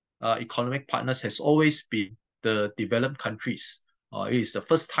economic partners has always been the developed countries. It is the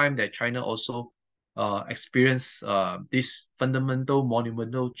first time that China also experience this fundamental,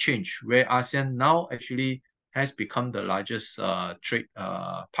 monumental change where ASEAN now actually has become the largest trade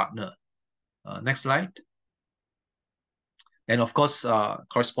partner. Next slide. And of course,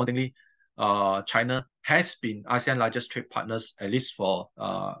 correspondingly, China has been ASEAN largest trade partners at least for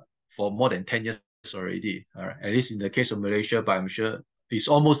more than 10 years already. At least in the case of Malaysia, but I'm sure it's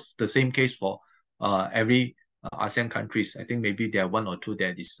almost the same case for every ASEAN countries. I think maybe there are one or two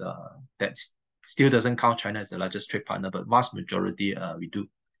that is that still doesn't count China as the largest trade partner, but vast majority we do.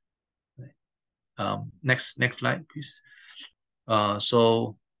 Next slide, please.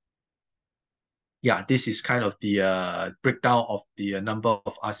 So yeah, this is kind of the breakdown of the number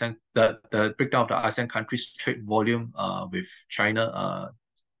of ASEAN, the breakdown of the ASEAN countries' trade volume with China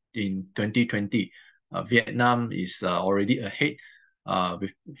in 2020. Vietnam is already ahead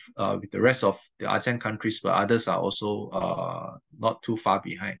with the rest of the ASEAN countries, but others are also not too far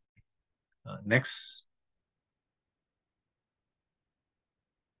behind. Next.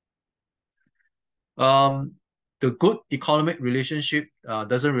 The good economic relationship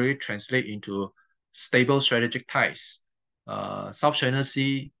doesn't really translate into stable strategic ties. South China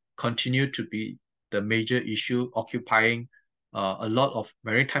Sea continue to be the major issue occupying a lot of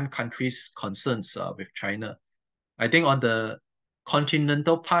maritime countries' concerns with China. I think on the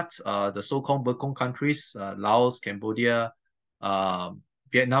continental part, the so-called Mekong countries, Laos, Cambodia,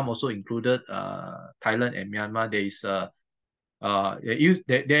 Vietnam also included, Thailand and Myanmar,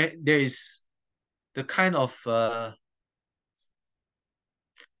 there is the kind of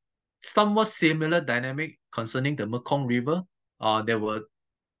somewhat similar dynamic concerning the Mekong River. There were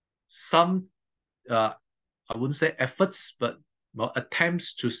some, I wouldn't say efforts, but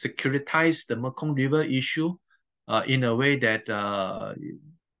attempts to securitize the Mekong River issue in a way that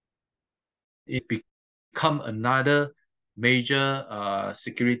it become another major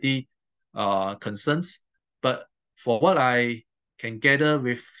security concerns. But for what I can gather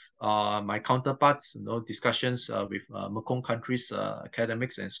with my counterparts, discussions with Mekong countries,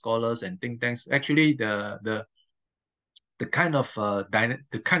 academics and scholars and think tanks, actually the kind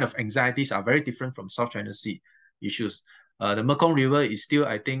of anxieties are very different from South China Sea issues. The Mekong River is still,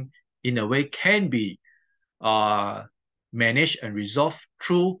 I think, in a way can be managed and resolved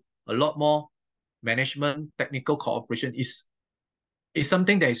through a lot more management, technical cooperation. Is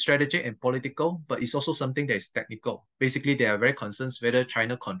something that is strategic and political, but it's also something that is technical. Basically, they are very concerned whether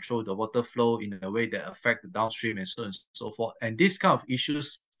China control the water flow in a way that affect the downstream and so on and so forth. And these kind of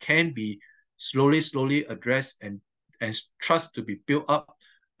issues can be slowly addressed and trust to be built up.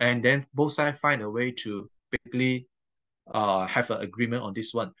 And then both sides find a way to basically have an agreement on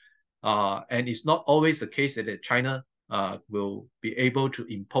this one. And it's not always the case that China will be able to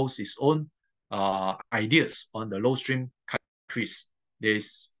impose its own ideas on the low stream countries.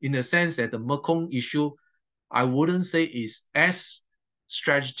 There's, in a sense, that the Mekong issue, I wouldn't say is as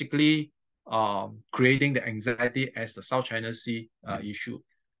strategically creating the anxiety as the South China Sea issue.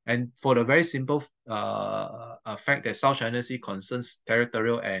 And for the very simple fact that South China Sea concerns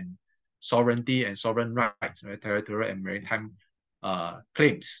territorial and sovereignty and sovereign rights, right? Territorial and maritime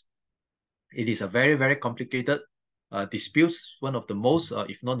claims. It is a very, very complicated disputes, one of the most,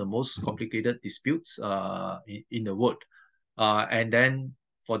 if not the most complicated disputes in the world. And then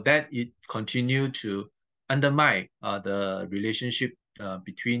for that, it continued to undermine the relationship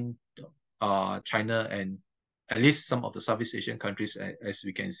between China and at least some of the Southeast Asian countries, as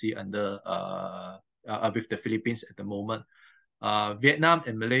we can see under with the Philippines at the moment. Vietnam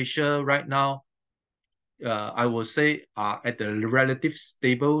and Malaysia right now, I would say, are at a relative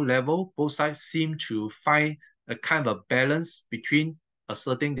stable level. Both sides seem to find a kind of balance between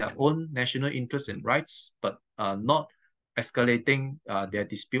asserting their own national interests and rights, but not escalating their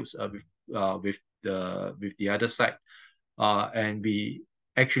disputes with the other side. And we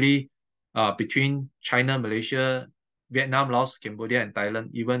actually, between China, Malaysia, Vietnam, Laos, Cambodia, and Thailand,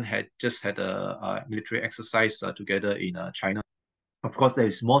 even just had a military exercise together in China. Of course, that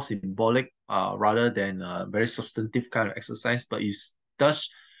is more symbolic rather than a very substantive kind of exercise, but it does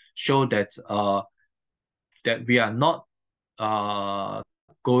show that that we are not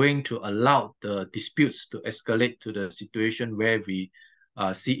going to allow the disputes to escalate to the situation where we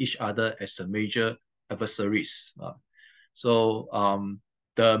see each other as a major adversaries. So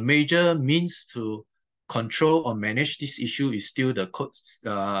the major means to control or manage this issue is still the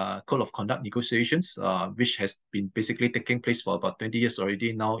code of conduct negotiations, which has been basically taking place for about 20 years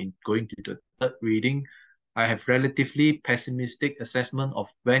already now, in going to the third reading. I have relatively pessimistic assessment of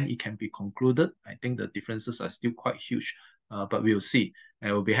when it can be concluded. I think the differences are still quite huge, but we'll see.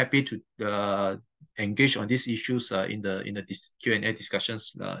 And we'll be happy to engage on these issues in the Q&A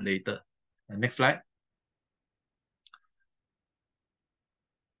discussions later. Next slide.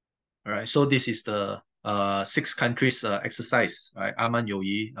 All right, so this is the 6 countries exercise, right? Aman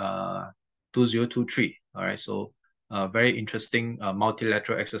Yoyi 2023. All right, so very interesting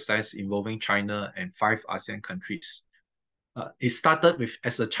multilateral exercise involving China and 5 ASEAN countries. It started with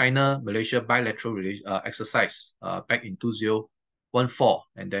as a China-Malaysia bilateral exercise back in 2014,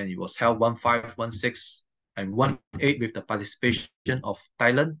 and then it was held 15, 16, and 18 with the participation of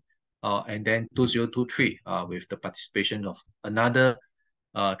Thailand, and then 2023 with the participation of another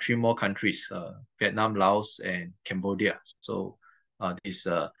three more countries, Vietnam, Laos, and Cambodia. So this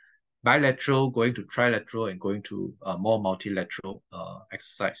bilateral going to trilateral and going to more multilateral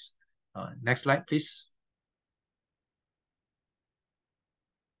exercise. Next slide, please.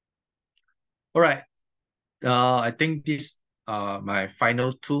 All right. I think these are my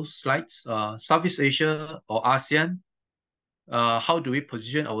final two slides. Southeast Asia or ASEAN, how do we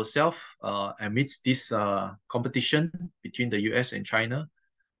position ourselves amidst this competition between the US and China?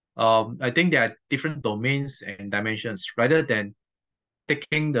 I think there are different domains and dimensions rather than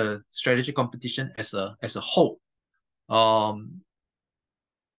taking the strategic competition as a whole.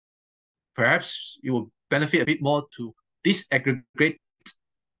 Perhaps it will benefit a bit more to disaggregate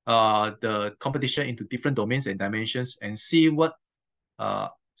the competition into different domains and dimensions and see what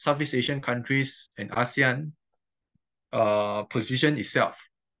Southeast Asian countries and ASEAN position itself.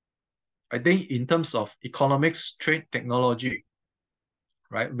 I think in terms of economics, trade, technology,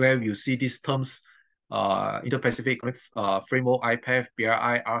 right, where you see these terms, Indo-Pacific framework, IPEF,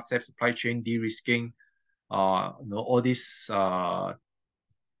 BRI, RCEP, supply chain, de-risking, all these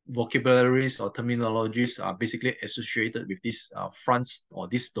vocabularies or terminologies are basically associated with this fronts or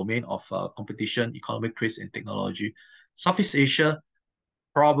this domain of competition, economic trades, and technology. Southeast Asia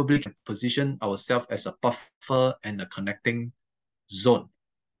probably can position ourselves as a buffer and a connecting zone.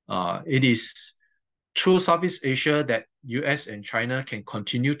 It is through Southeast Asia that US and China can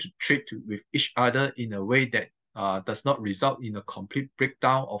continue to trade with each other in a way that does not result in a complete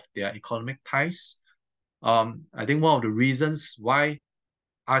breakdown of their economic ties. I think one of the reasons why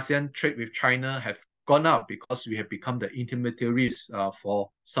ASEAN trade with China have gone up because we have become the intermediaries for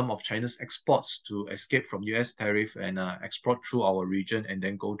some of China's exports to escape from US tariff and export through our region and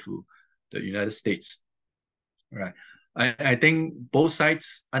then go to the United States. Right. I think both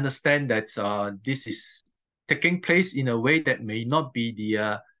sides understand that this is taking place in a way that may not be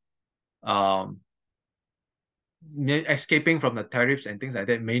the escaping from the tariffs and things like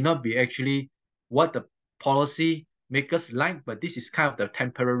that may not be actually what the policy makers like, but this is kind of the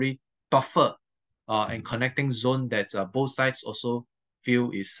temporary buffer and connecting zone that both sides also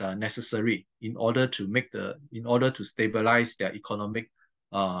feel is necessary in order to stabilize their economic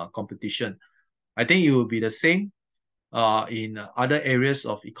competition. I think it will be the same in other areas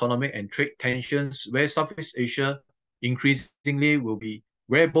of economic and trade tensions, where Southeast Asia increasingly will be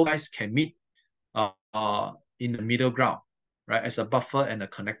where both sides can meet in the middle ground, right, as a buffer and a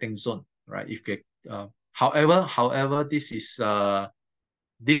connecting zone, right? However, this is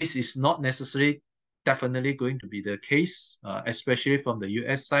not necessarily definitely going to be the case, especially from the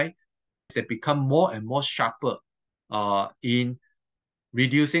US side. They become more and more sharper in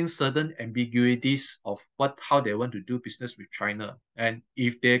reducing certain ambiguities of how they want to do business with China. And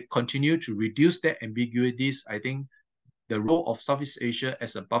if they continue to reduce their ambiguities, I think the role of Southeast Asia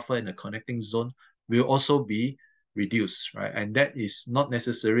as a buffer and a connecting zone will also be reduced, right? And that is not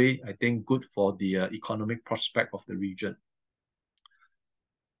necessarily, I think, good for the economic prospect of the region.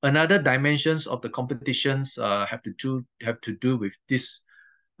 Another dimensions of the competitions have to do with this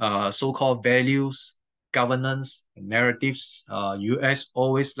so-called values, governance, and narratives. US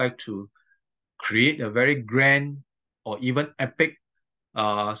always like to create a very grand or even epic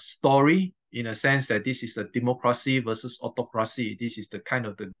story, in a sense that this is a democracy versus autocracy. This is the kind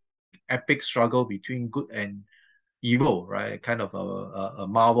of the epic struggle between good and evil, right? Kind of a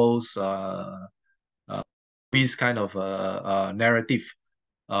Marvel's movies kind of narrative.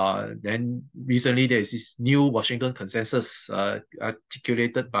 Then recently there's this new Washington consensus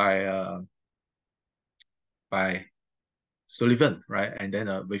articulated by Sullivan, right? And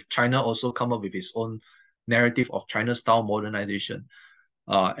then with China also come up with its own narrative of China-style modernization.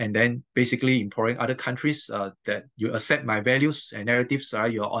 And then basically imploring other countries that you accept my values and narratives,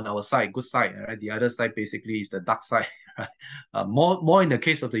 you're on our side, good side, right? The other side basically is the dark side, right? More in the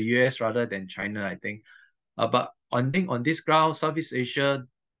case of the US rather than China, I think. But on this ground, Southeast Asia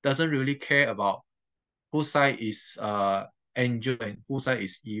doesn't really care about whose side is angel and whose side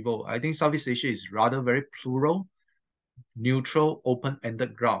is evil. I think Southeast Asia is rather very plural, neutral,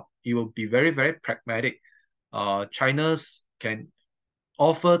 open-ended ground. It will be very, very pragmatic. China's can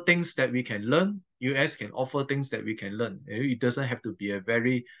offer things that we can learn. US can offer things that we can learn. It doesn't have to be a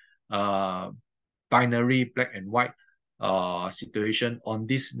very binary black and white situation on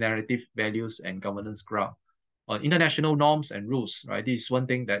this narrative, values, and governance ground. On international norms and rules, right? This is one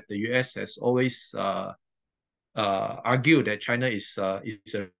thing that the US has always argued, that China is a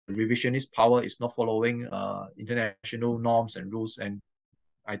revisionist power, is not following international norms and rules. And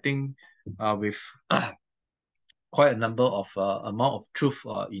I think with quite a number of amount of truth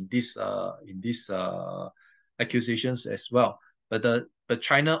in these accusations as well. but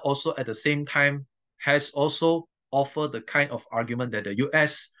China also at the same time has also offered the kind of argument that the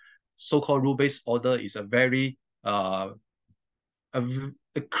US so-called rule-based order is a very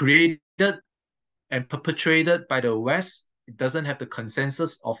created and perpetrated by the West. It doesn't have the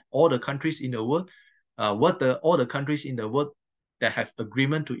consensus of all the countries in the world. All the countries in the world that have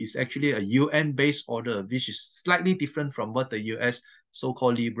agreement to is actually a UN-based order, which is slightly different from what the US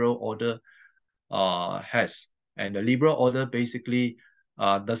so-called liberal order has. And the liberal order basically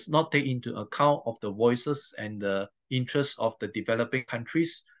does not take into account of the voices and the interests of the developing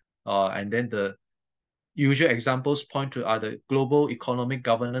countries. And then the usual examples point to are the global economic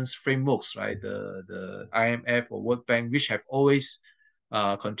governance frameworks, right? The IMF or World Bank, which have always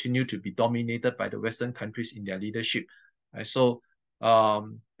continued to be dominated by the Western countries in their leadership. Right? So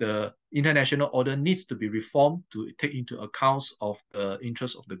the international order needs to be reformed to take into account of the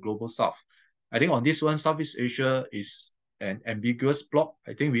interests of the global South. I think on this one, Southeast Asia is an ambiguous bloc.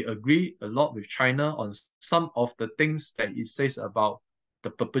 I think we agree a lot with China on some of the things that it says about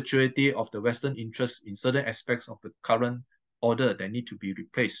the perpetuity of the Western interests in certain aspects of the current order that need to be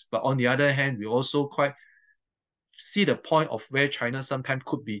replaced. But on the other hand, we also quite see the point of where China sometimes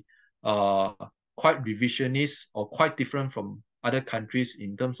could be quite revisionist or quite different from other countries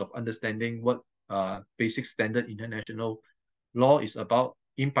in terms of understanding what basic standard international law is about.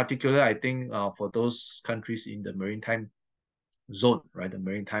 In particular, I think for those countries in the maritime zone, right, the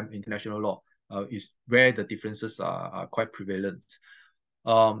maritime international law is where the differences are quite prevalent.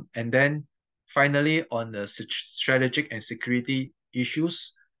 And then finally, on the strategic and security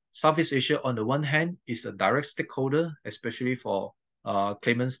issues, Southeast Asia, on the one hand, is a direct stakeholder, especially for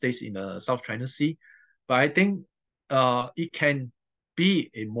claimant states in the South China Sea. But I think it can be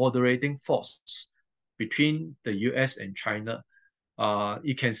a moderating force between the US and China.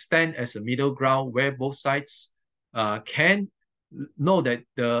 It can stand as a middle ground where both sides can know that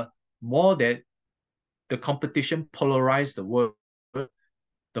the more that the competition polarizes the world,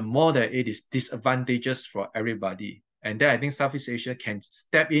 the more that it is disadvantageous for everybody. And then I think Southeast Asia can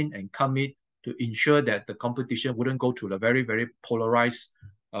step in and come in to ensure that the competition wouldn't go to the very, very polarized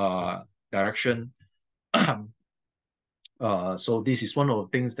direction. So this is one of the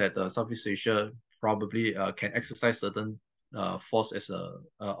things that Southeast Asia probably can exercise certain force as a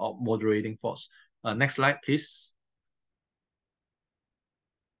moderating force. Next slide, please.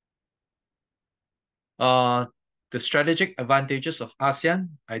 The strategic advantages of ASEAN.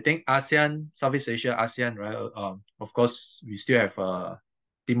 I think ASEAN, Southeast Asia, ASEAN, right? Of course, we still have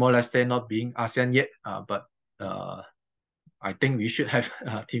Timor-Leste not being ASEAN yet, but I think we should have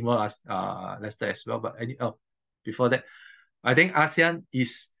Timor-Leste as well. But before that, I think ASEAN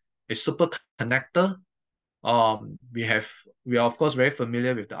is a super connector. We are of course very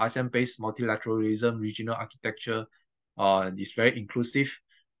familiar with the ASEAN-based multilateralism, regional architecture. It's very inclusive.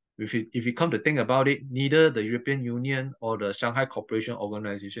 If you come to think about it, neither the European Union or the Shanghai Cooperation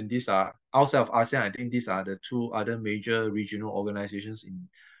Organization, these are outside of ASEAN. I think these are the two other major regional organizations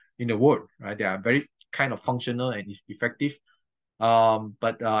in the world, right? They are very kind of functional and effective.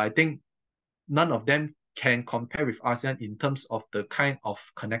 But I think none of them can compare with ASEAN in terms of the kind of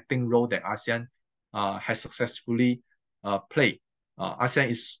connecting role that ASEAN has successfully played. ASEAN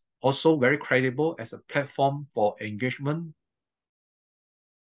is also very credible as a platform for engagement.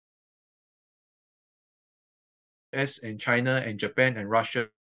 US and China and Japan and Russia.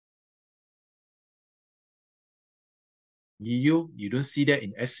 EU, you don't see that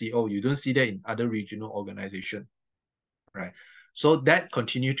in SCO, you don't see that in other regional organizations, right? So that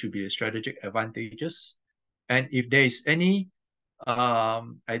continue to be the strategic advantages. And if there is any,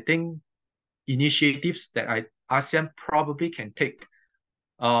 I think, initiatives that ASEAN probably can take,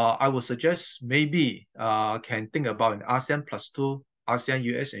 I would suggest maybe can think about an ASEAN +2, ASEAN,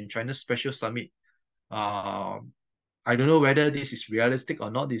 US, and China special summit. I don't know whether this is realistic or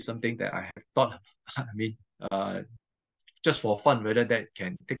not. This is something that I have thought, I mean, just for fun, whether that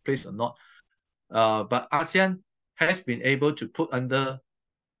can take place or not. But ASEAN has been able to put under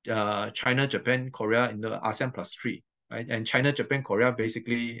China, Japan, Korea in the ASEAN +3, right? And China, Japan, Korea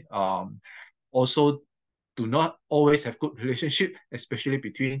basically also do not always have good relationship, especially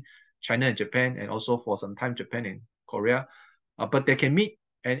between China and Japan, and also for some time Japan and Korea. But they can meet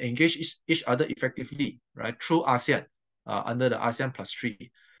and engage each other effectively, right, through ASEAN, under the ASEAN +3.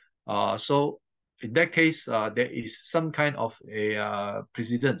 So in that case, there is some kind of a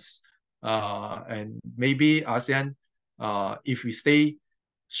precedence, and maybe ASEAN, if we stay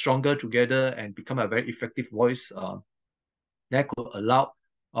stronger together and become a very effective voice, that could allow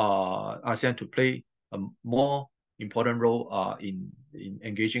ASEAN to play a more important role in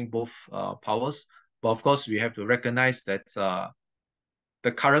engaging both powers. But of course, we have to recognize that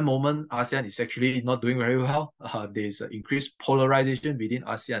the current moment, ASEAN is actually not doing very well. There's increased polarization within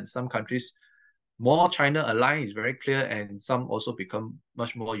ASEAN. Some countries more China aligned is very clear, and some also become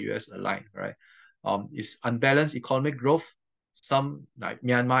much more US aligned, right? It's unbalanced economic growth. Some like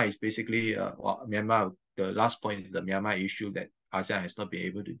Myanmar is basically Myanmar. The last point is the Myanmar issue that ASEAN has not been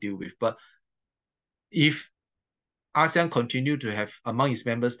able to deal with. But if ASEAN continue to have, among its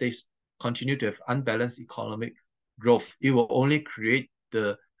member states, continue to have unbalanced economic growth, it will only create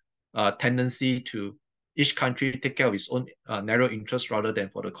the tendency to each country take care of its own narrow interest rather than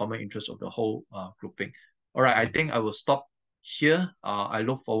for the common interest of the whole grouping. All right, I think I will stop here. I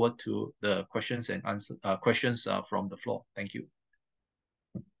look forward to the questions and answer questions from the floor. Thank you.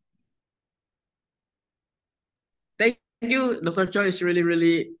 Thank you, Dr. Chow is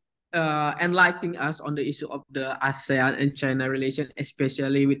really enlightening us on the issue of the ASEAN and China relation,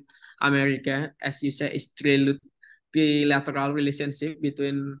 especially with America. As you said, it's trilateral relationship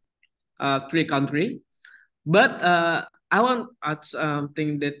between three countries. But I want to add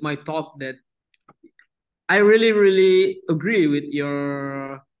something that my thought that I really agree with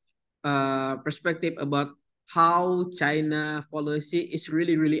your perspective about how China policy is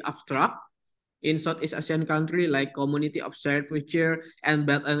really abstract in Southeast Asian country like Community of Shared Future and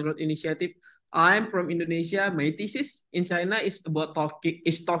Belt and Road Initiative. I'm from Indonesia. My thesis in China is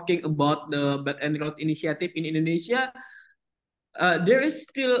talking about the Belt and Road Initiative in Indonesia. There is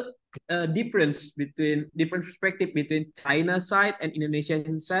still a different perspective between China side and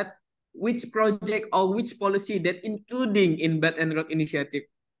Indonesian side. Which project or which policy that including in Belt and Road Initiative?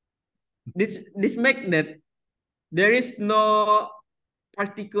 This make that there is no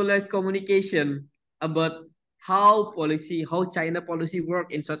particular communication about how China policy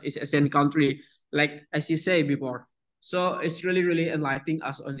work in Southeast Asian country, like as you say before. So it's really enlightening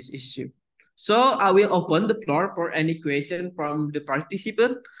us on this issue. So I will open the floor for any question from the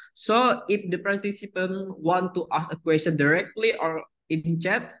participant. So if the participant want to ask a question directly or in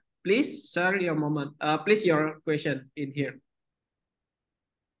chat, please share your your question in here.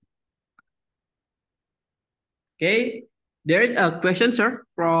 Okay, there is a question, sir,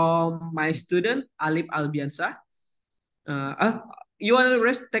 from my student Alip Albiansa. You want to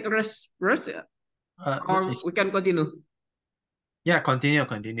take a rest first, or we can continue? Yeah, continue.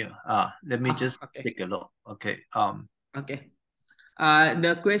 Let me just okay. take a look. Okay. Okay.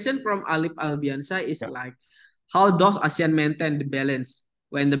 The question from Alip Albiansa is Yeah. like, how does ASEAN maintain the balance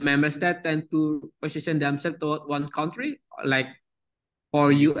when the member states tend to position themselves toward one country, like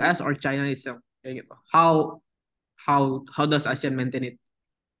for US or China itself? How does ASEAN maintain it?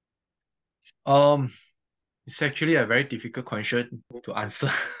 It's actually a very difficult question to answer.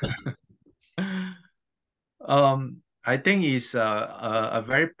 I think it's a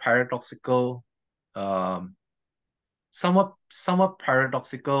very paradoxical, somewhat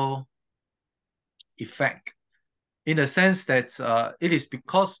paradoxical effect, in the sense that it is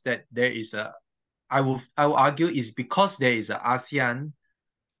because that there is I will argue is because there is a ASEAN,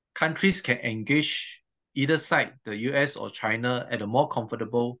 countries can engage either side, the US or China, at a more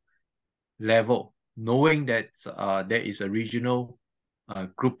comfortable level, knowing that there is a regional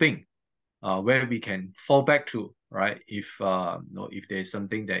grouping where we can fall back to, right? If if there's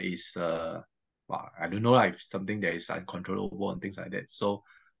something that is I don't know, like something that is uncontrollable and things like that. So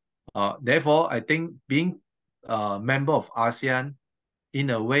therefore, I think being a member of ASEAN in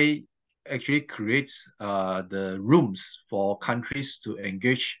a way actually creates the rooms for countries to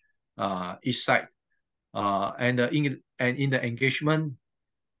engage each side. And in the engagement,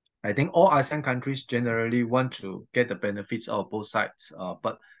 I think all ASEAN countries generally want to get the benefits out of both sides.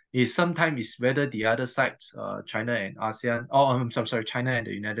 But sometimes it's whether the other sides, China and ASEAN, I'm sorry, China and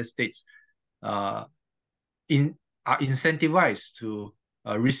the United States, are incentivized to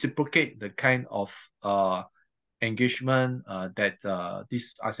reciprocate the kind of engagement that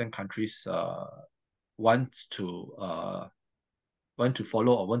these ASEAN countries want to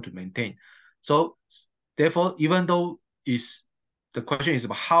follow or want to maintain. So therefore, even though the question is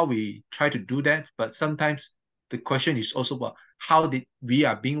about how we try to do that, but sometimes the question is also about how we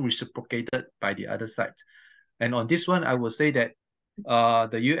are being reciprocated by the other side. And on this one, I will say that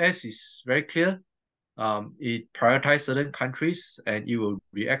the US is very clear. It prioritizes certain countries and it will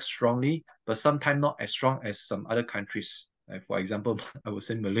react strongly, but sometimes not as strong as some other countries. Like for example, I would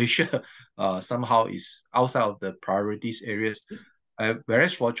say Malaysia somehow is outside of the priorities areas.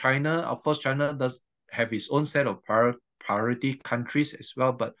 Whereas for China, of course, China does have its own set of priority countries as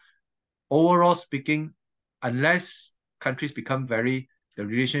well. But overall speaking, unless countries become the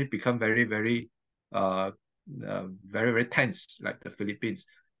relationship become very tense, like the Philippines,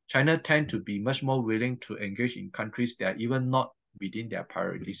 China tend to be much more willing to engage in countries that are even not within their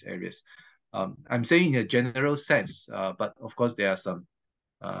priorities areas. I'm saying in a general sense, but of course there are some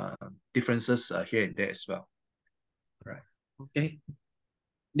differences here and there as well. Right. Okay.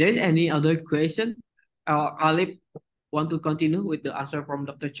 There is any other question? Alip want to continue with the answer from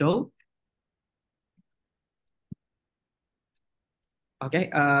Dr. Chow? Okay.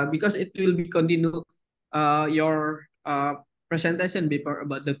 Because it will be continue your presentation before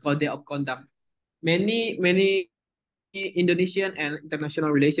about the code of conduct. Many Indonesian and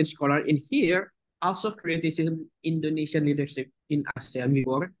international relations scholar in here also criticism Indonesian leadership in ASEAN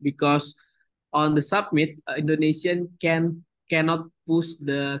before, because on the summit Indonesian cannot push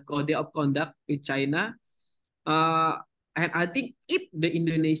the code of conduct with China, uh, and I think if the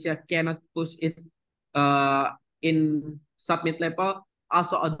Indonesia cannot push it uh, in summit level,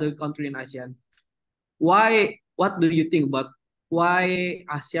 also other country in ASEAN. Why? What do you think about why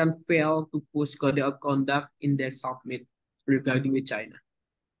ASEAN failed to push code of conduct in their summit regarding with China?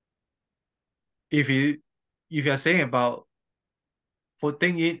 If you are saying about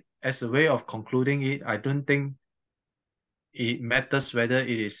putting it as a way of concluding it, I don't think it matters whether it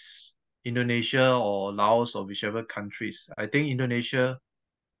is Indonesia or Laos or whichever countries. I think Indonesia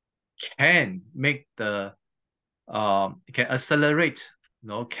can make the can accelerate,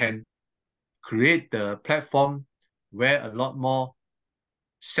 can create the platform where a lot more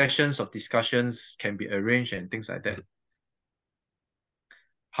sessions of discussions can be arranged and things like that.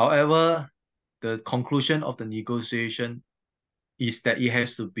 However, the conclusion of the negotiation is that it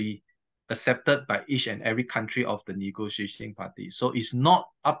has to be accepted by each and every country of the negotiating party. So it's not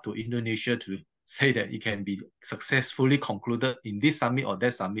up to Indonesia to say that it can be successfully concluded in this summit or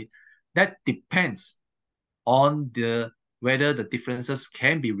that summit. That depends on whether the differences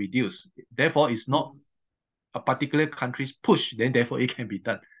can be reduced. Therefore, it's not a particular country's push, then therefore it can be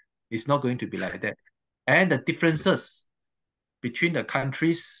done. It's not going to be like that. And the differences between the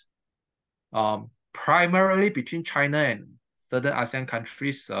countries, primarily between China and certain ASEAN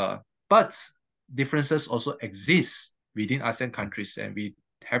countries, but differences also exist within ASEAN countries, and we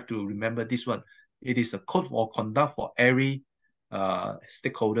have to remember this one. It is a code of conduct for every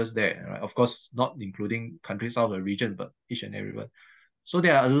stakeholders there, right? Of course, not including countries out of the region, but each and everyone. So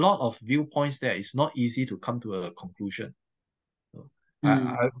there are a lot of viewpoints there. It's not easy to come to a conclusion. So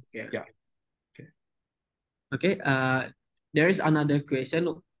Okay. Yeah. Okay. Okay. There is another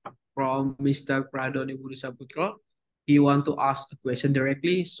question from Mr. Pradoni Budi Saputro. He want to ask a question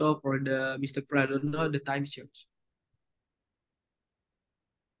directly. So for the Mr. Pradono, the time is yours.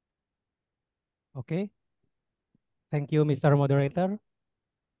 Okay. Thank you, Mr. Moderator.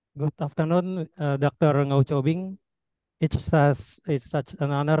 Good afternoon, Dr. Ngeow. It's such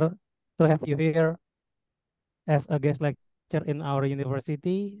an honor to have you here as a guest lecturer in our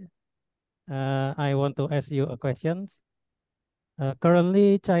university. I want to ask you a question.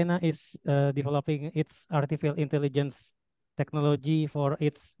 Currently, China is developing its artificial intelligence technology for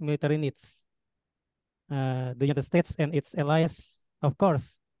its military needs. The United States and its allies, of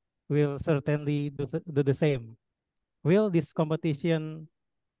course, will certainly do the same. Will this competition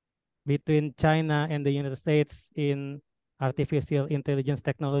between China and the United States in artificial intelligence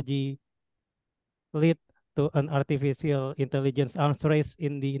technology lead to an artificial intelligence arms race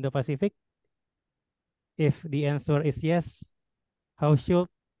in the Indo-Pacific? If the answer is yes, how should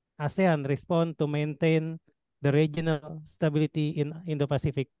ASEAN respond to maintain the regional stability in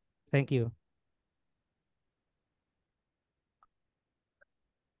Indo-Pacific? Thank you.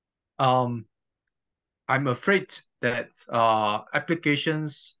 I'm afraid that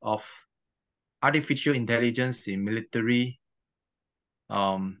applications of artificial intelligence in military,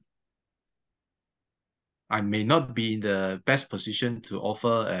 I may not be in the best position to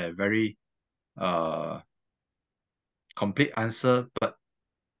offer a very complete answer, but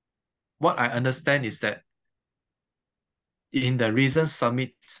what I understand is that in the recent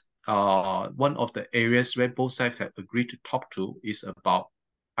summit, one of the areas where both sides have agreed to talk to is about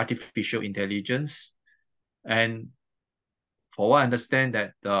artificial intelligence. And for what I understand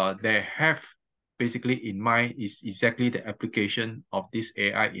that they have basically in mind is exactly the application of this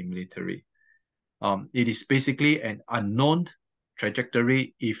AI in military. It is basically an unknown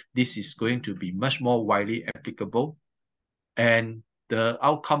trajectory if this is going to be much more widely applicable, and the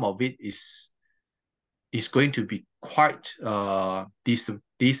outcome of it is going to be quite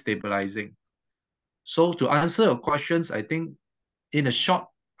destabilizing. So to answer your questions, I think in the short,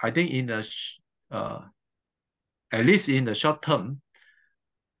 at least in the short term,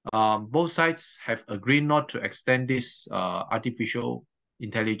 both sides have agreed not to extend this artificial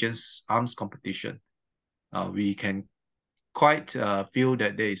intelligence arms competition. We can quite feel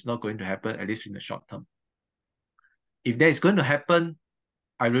that there is not going to happen, at least in the short term. if that is going to happen,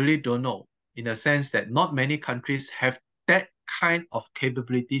 I really don't know, in the sense that not many countries have that kind of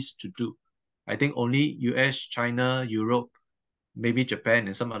capabilities to do. I think only US, China, Europe, maybe Japan,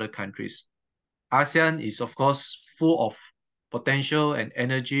 and some other countries. ASEAN is, of course, full of potential and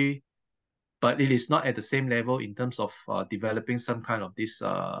energy, but it is not at the same level in terms of developing some kind of these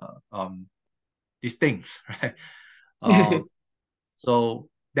things, right? So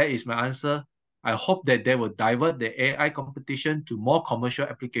that is my answer. I hope that they will divert the AI competition to more commercial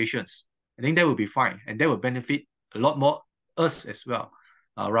applications. I think that will be fine, and that will benefit a lot more us as well,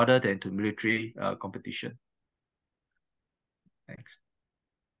 rather than to military competition. Thanks.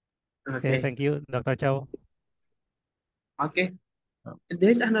 Okay, thank you, Dr. Chow. Okay.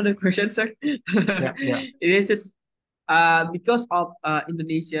 There's another question, sir. Yeah. It is because of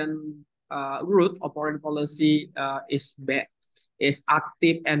Indonesian route of foreign policy is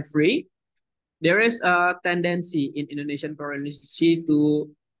active and free. There is a tendency in Indonesian foreign policy to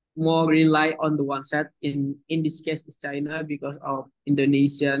more rely on the one side. In this case, is China, because of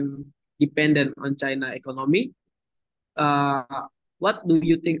Indonesian dependent on China economy. Uh, what do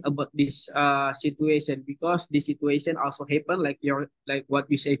you think about this situation? Because this situation also happened, like what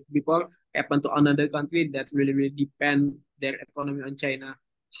you said before, happened to another country that really depend their economy on China.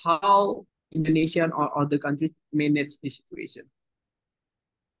 How Indonesian or other countries manage this situation?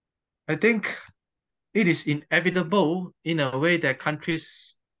 I think it is inevitable in a way that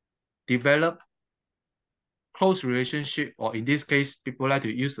countries develop close relationship, or in this case, people like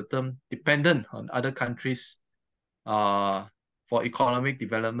to use the term dependent on other countries for economic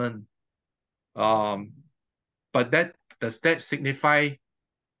development. But does that signify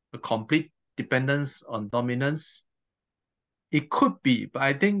a complete dependence on dominance? It could be, but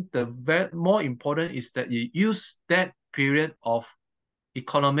I think the more important is that you use that period of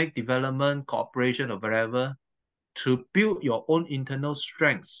economic development, cooperation, or whatever, to build your own internal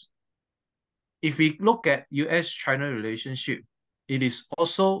strengths. If we look at US-China relationship, it is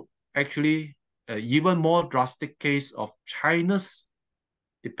also actually an even more drastic case of China's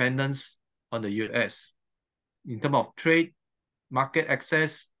dependence on the US in terms of trade, market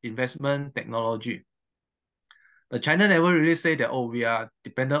access, investment, technology. But China never really say that, oh, we are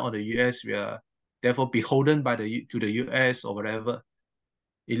dependent on the US, we are therefore beholden to the US or whatever.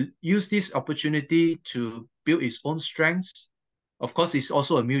 It used this opportunity to build its own strengths. Of course, it's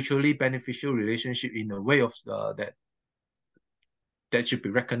also a mutually beneficial relationship in a way of that should be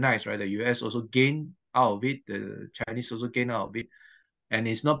recognized, right? The US also gain out of it, the Chinese also gain out of it, and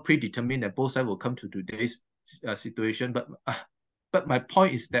it's not predetermined that both sides will come to today's situation. But my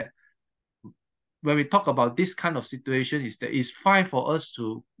point is that when we talk about this kind of situation, is that it's fine for us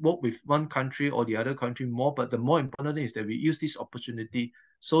to work with one country or the other country more, but the more important thing is that we use this opportunity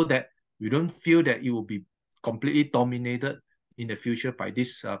so that we don't feel that it will be completely dominated in the future by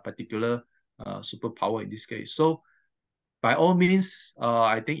this particular superpower in this case. So by all means,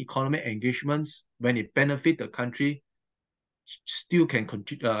 I think economic engagements, when it benefit the country, still can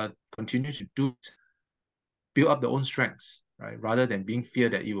continue to build up their own strengths, right? Rather than being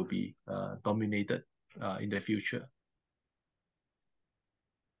feared that it will be dominated in the future.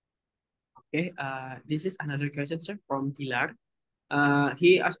 Okay, this is another question, sir, from Dilar.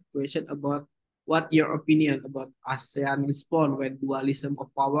 He asked a question about what your opinion about ASEAN response when dualism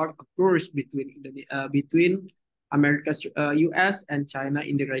of power occurs between America's US and China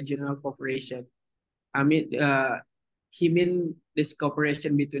in the regional cooperation. I mean, he mean this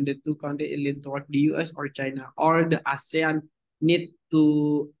cooperation between the two countries lean toward the US or China, or the ASEAN need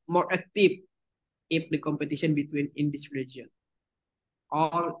to more active if the competition between in this region,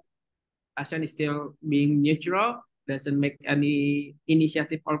 or ASEAN is still being neutral, doesn't make any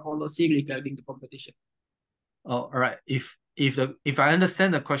initiative or policy regarding the competition. Oh, all right. If I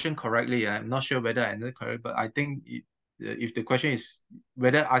understand the question correctly, I'm not sure whether I understand correctly, but I think if the question is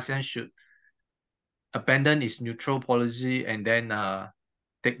whether ASEAN should abandon its neutral policy and then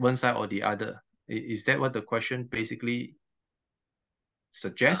take one side or the other, is that what the question basically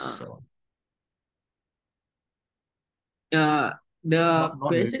suggests? The Not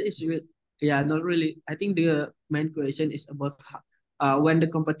question really. is, not really. I think the main question is about when the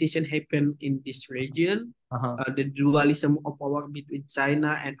competition happen in this region, the dualism of power between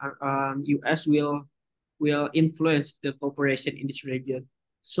China and US will influence the cooperation in this region.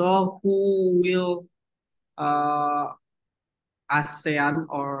 So who will ASEAN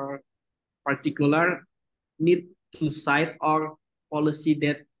or particular need to side or policy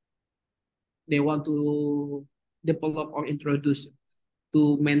that they want to develop or introduce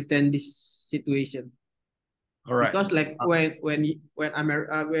to maintain this situation? All right. Because like when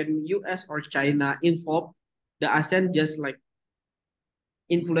US or China involved, the ASEAN just like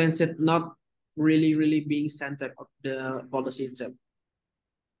influenced, not really being center of the policy itself.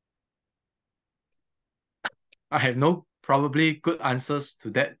 I have no probably good answers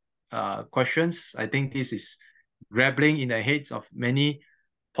to that questions. I think this is grappling in the heads of many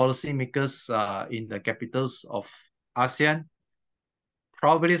policymakers in the capitals of ASEAN.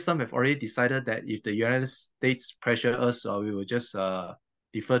 Probably some have already decided that if the United States pressure us, we will just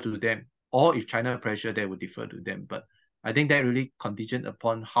defer to them. Or if China pressure, they will defer to them. But I think that really contingent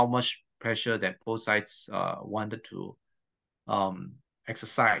upon how much pressure that both sides wanted to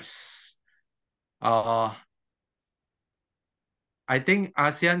exercise. I think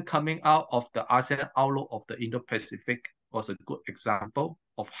ASEAN coming out of the ASEAN outlook of the Indo-Pacific was a good example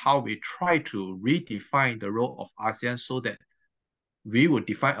of how we try to redefine the role of ASEAN so that we would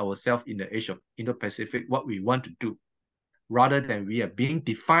define ourselves in the age of Indo-Pacific, what we want to do, rather than we are being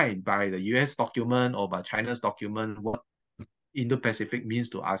defined by the US document or by China's document, what Indo-Pacific means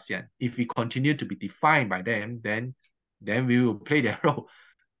to ASEAN. If we continue to be defined by them, then we will play their role.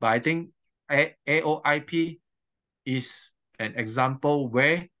 But I think AOIP is an example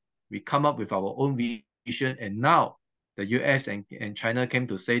where we come up with our own vision, and now the US and China came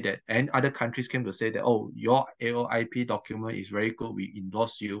to say that, and other countries came to say that, oh, your AOIP document is very good, we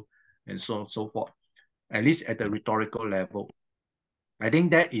endorse you, and so on and so forth, at least at the rhetorical level. I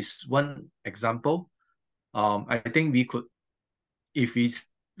think that is one example. I think we could, if we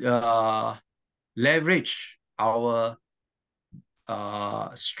leverage our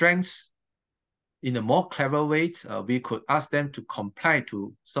strengths in a more clever way, we could ask them to comply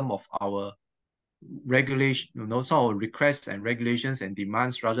to some of our regulation, some of our requests and regulations and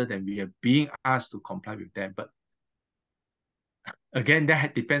demands, rather than we are being asked to comply with them. But again,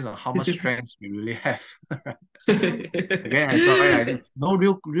 that depends on how much strength we really have. Again, I'm sorry, it's no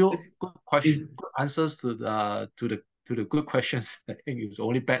real good question, good answers to the good questions. I think it's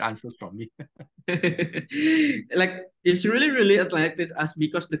only bad answers from me. Like it's really attracted us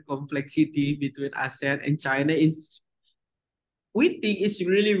because the complexity between ASEAN and China is, we think it's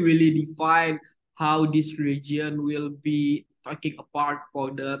really defined how this region will be fucking apart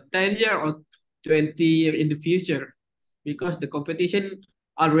for the 10 year or 20 year in the future, because the competition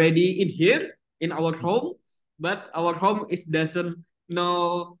already in here in our home, but our home is doesn't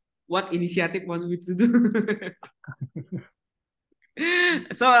know what initiative want we to do.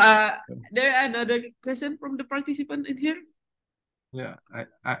 So there another question from the participant in here. Yeah,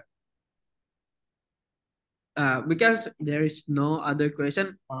 Because there is no other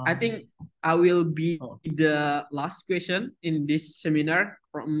question, I think I will be the last question in this seminar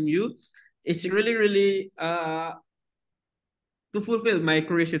from you. It's really to fulfill my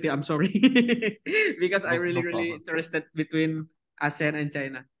curiosity. I'm sorry, because I really interested between ASEAN and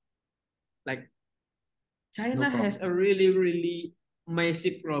China. Like China has a really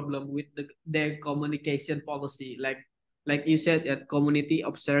massive problem with their communication policy. Like you said, that community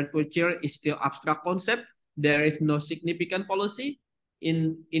of shared culture is still abstract concept. There is no significant policy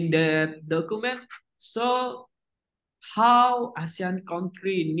in the document. So how ASEAN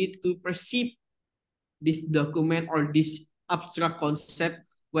country need to perceive this document or this abstract concept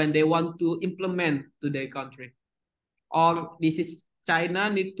when they want to implement to their country? Or this is China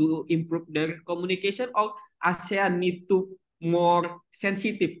need to improve their communication, or ASEAN need to more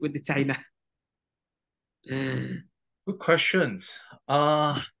sensitive with the China? Good questions.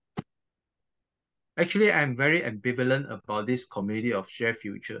 Actually, I'm very ambivalent about this community of shared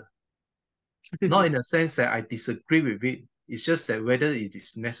future. Not in the sense that I disagree with it. It's just that whether it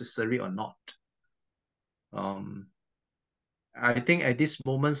is necessary or not. I think at this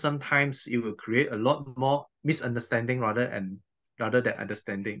moment, sometimes it will create a lot more misunderstanding rather than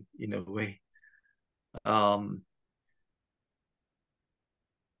understanding in a way.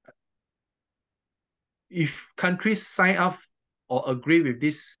 If countries sign up or agree with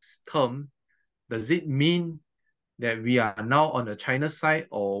this term, does it mean that we are now on the China side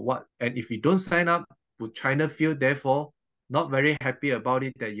or what? And if we don't sign up, would China feel therefore not very happy about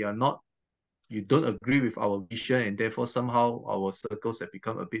it, that you don't agree with our vision, and therefore somehow our circles have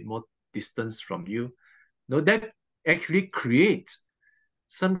become a bit more distant from you? No, that actually creates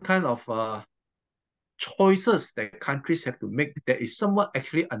some kind of choices that countries have to make that is somewhat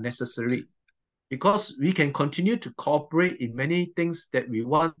actually unnecessary, because we can continue to cooperate in many things that we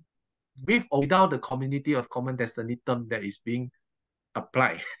want with or without the community of common destiny term that is being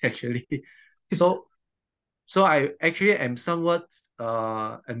applied actually. So I actually am somewhat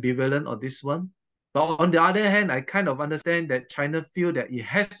ambivalent on this one. But on the other hand, I kind of understand that China feel that it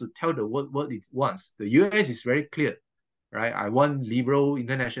has to tell the world what it wants. The US is very clear. right? I want liberal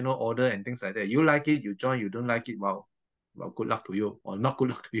international order and things like that. You like it, you join. You don't like it, well, good luck to you, or not good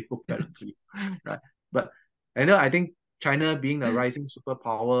luck to you, bad luck to you, right? But I think China being a rising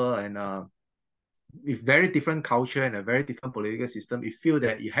superpower and with very different culture and a very different political system, it feel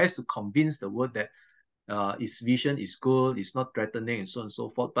that it has to convince the world that its vision is good, it's not threatening, and so on and so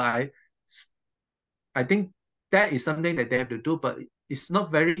forth. But I think that is something that they have to do, but it's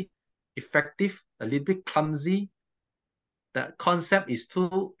not very effective, a little bit clumsy. The concept is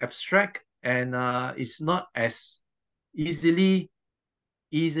too abstract, and it's not as easily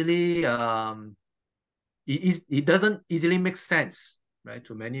it doesn't easily make sense, right,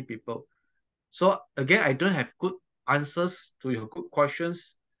 to many people. So again, I don't have good answers to your good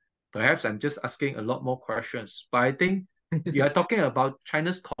questions. Perhaps I'm just asking a lot more questions, but I think you are talking about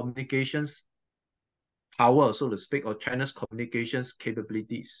China's communications power, so to speak, or China's communications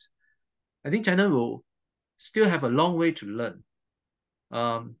capabilities. I think China will still have a long way to learn.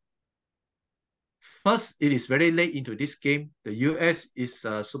 First, it is very late into this game. The US is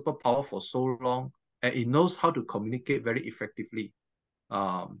a superpower for so long, and it knows how to communicate very effectively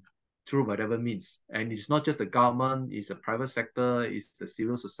through whatever means. And it's not just the government, it's the private sector, it's the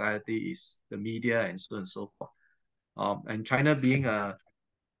civil society, it's the media, and so on and so forth. And China being a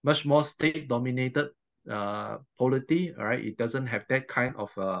much more state-dominated polity, all right, it doesn't have that kind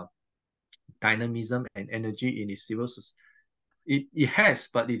of dynamism and energy in its civil society. It has,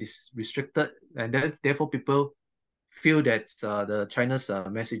 but it is restricted, and then therefore people feel that the China's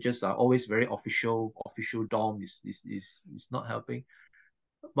messages are always very official dom is not helping.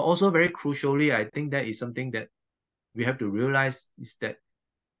 But also very crucially, I think that is something that we have to realize is that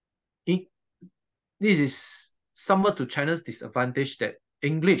this is somewhat to China's disadvantage that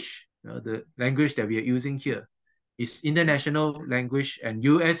English, the language that we are using here, is international language, and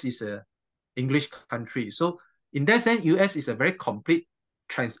US is a English country. So in that sense, US is a very complete,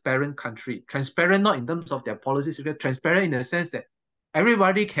 transparent country. Transparent not in terms of their policies, but transparent in the sense that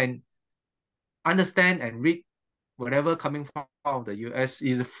everybody can understand and read whatever coming from the US.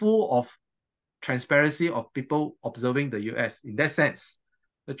 Is full of transparency of people observing the US. In that sense,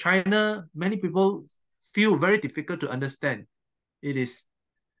 the China, many people feel very difficult to understand. It is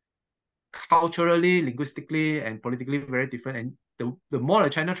culturally, linguistically, and politically very different. And the more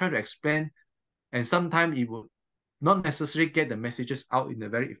that China try to explain, and sometimes it will not necessarily get the messages out in a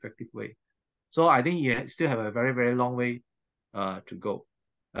very effective way. So I think you still have a very, very long way to go.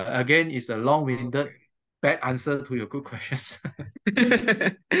 Again, it's a long-winded, bad answer to your good questions.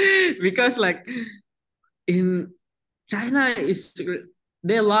 Because like in China is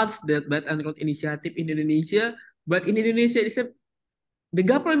they launched that Belt and Road Initiative in Indonesia, but in Indonesia the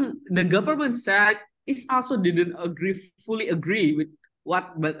government side is also didn't fully agree with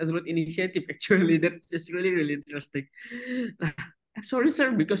what Belt and Road Initiative actually. That's just really interesting. I'm sorry,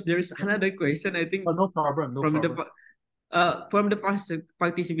 sir, because there is another question. I think no problem. from the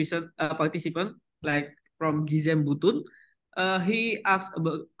participant like from Gizem Butun. He asked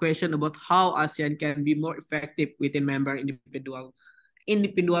about question about how ASEAN can be more effective within member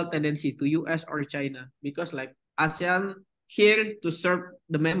individual tendency to US or China, because like ASEAN here to serve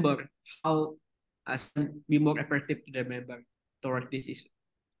the member, how ASEAN be more effective to the member toward this issue.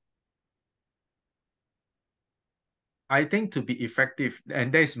 I think to be effective,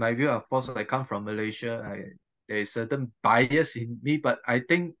 and that is my view. Of course, I come from Malaysia. There is certain bias in me, but I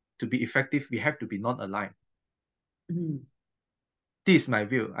think to be effective, we have to be non-aligned. This is my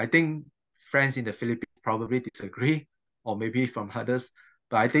view. I think friends in the Philippines probably disagree, or maybe from others,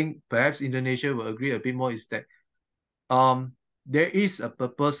 but I think perhaps Indonesia will agree a bit more is that there is a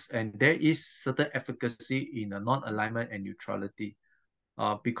purpose and there is certain efficacy in a non-alignment and neutrality.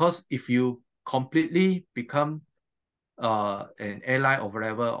 Because if you completely become an ally or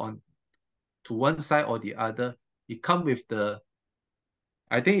whatever on to one side or the other,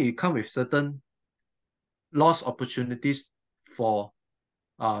 I think it comes with certain lost opportunities for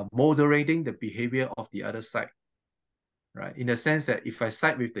moderating the behavior of the other side, right? In the sense that if I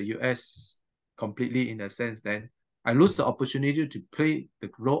side with the US completely, in a sense, then I lose the opportunity to play the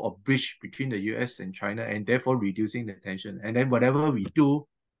role of bridge between the US and China, and therefore reducing the tension. And then whatever we do,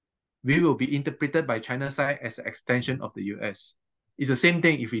 we will be interpreted by China's side as an extension of the US. It's the same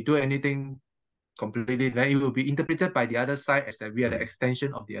thing if we do anything completely, then it will be interpreted by the other side as that we are the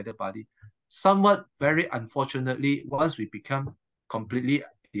extension of the other party. Somewhat very unfortunately, once we become completely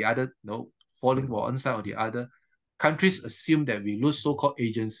the other, falling for one side or the other, countries assume that we lose so-called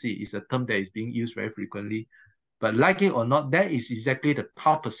agency. Is a term that is being used very frequently. But like it or not, that is exactly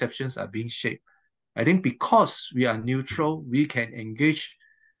how perceptions are being shaped. I think because we are neutral, we can engage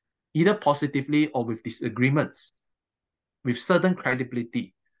either positively or with disagreements. with certain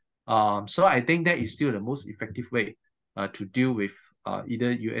credibility. So I think that is still the most effective way to deal with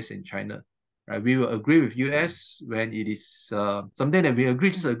either US and China. Right? We will agree with US when it is something that we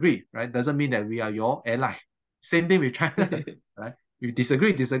agree, just agree, right? Doesn't mean that we are your ally. Same thing with China, right? If you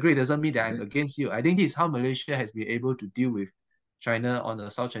disagree doesn't mean that I'm against you. I think this is how Malaysia has been able to deal with China on the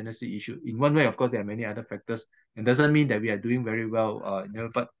South China Sea issue. In one way, of course, there are many other factors, and doesn't mean that we are doing very well.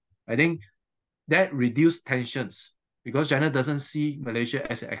 But I think that reduced tensions because China doesn't see Malaysia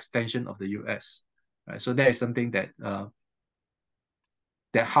as an extension of the US. Right? So that is something that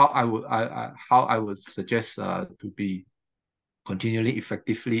how I would suggest to be continually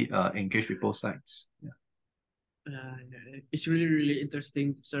effectively engaged with both sides. Yeah. It's really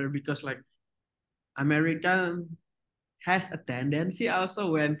interesting, sir, because like America has a tendency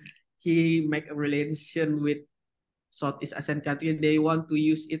also when he make a relation with Southeast Asian country, they want to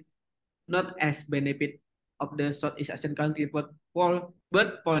use it not as benefit of the Southeast Asian country, but for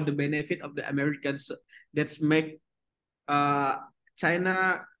the benefit of the Americans. That's make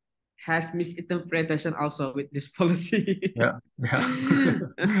China has misinterpretation also with this policy. Yeah.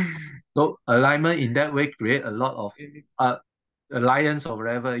 So alignment in that way create a lot of alliance or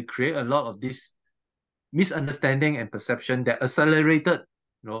whatever. It create a lot of this misunderstanding and perception that accelerated,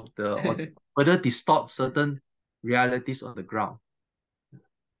 or further distort certain realities on the ground.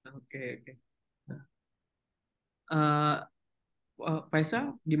 Okay.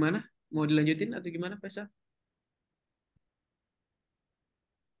 Faisal, gimana? Mau dilanjutin atau gimana, Faisal?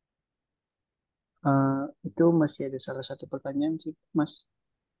 Itu masih ada salah satu pertanyaan sih, Mas.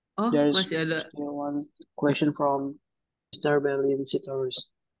 Oh, There's masih ada. still one question from Mr. Berlin Sitorus.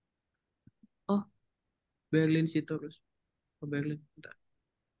 Oh, Berlin Sitorus. Oh, Berlin.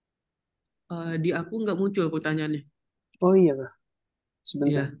 Di aku nggak muncul pertanyaannya. Oh iya kah?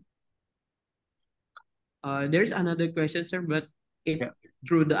 Sebentar. Yeah. There's another question, sir, but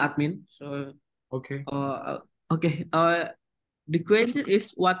through the admin. So. Okay. Okay. The question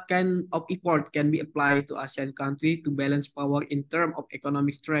is, what kind of effort can be applied to ASEAN country to balance power in terms of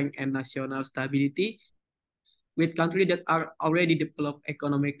economic strength and national stability with countries that are already developed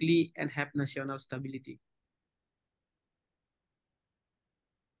economically and have national stability?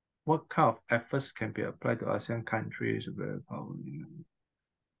 What kind of efforts can be applied to ASEAN countries?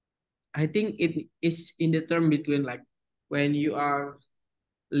 I think it is in the term between like when you are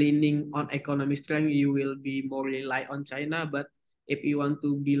leaning on economic strength, you will be more rely on China. But if you want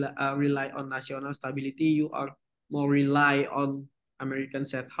to be rely on national stability, you are more rely on American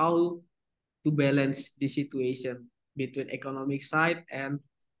side. How to balance the situation between economic side and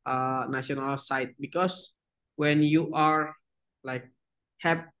national side? Because when you are like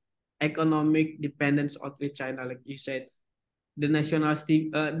have economic dependence on with China, like you said, the national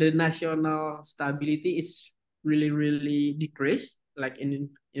stability is really decreased. Like in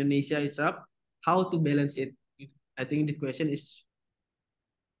Indonesia itself, how to balance it? I think the question is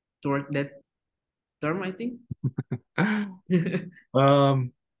toward that term, I think. I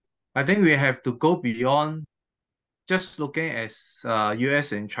think we have to go beyond just looking at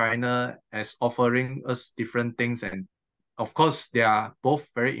US and China as offering us different things, and of course they are both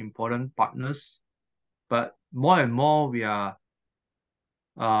very important partners, but more and more we are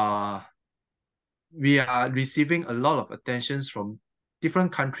receiving a lot of attentions from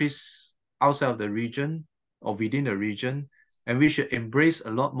different countries outside of the region or within the region, and we should embrace a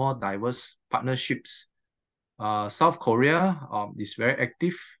lot more diverse partnerships. South Korea is very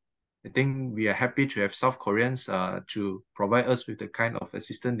active. I think we are happy to have South Koreans to provide us with the kind of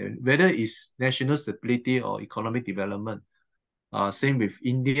assistance, whether it's national stability or economic development. Same with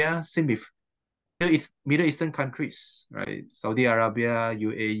India, same with Middle Eastern countries, right? Saudi Arabia,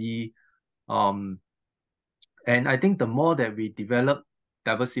 UAE. And I think the more that we develop,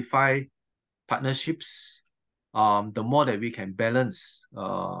 diversify partnerships, the more that we can balance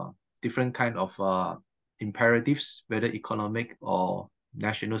different kind of imperatives, whether economic or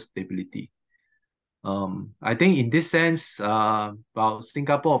national stability. I think in this sense, well,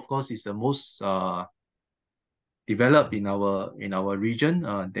 Singapore, of course, is the most developed in our region.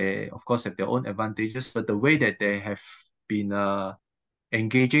 They, of course, have their own advantages, but the way that they have been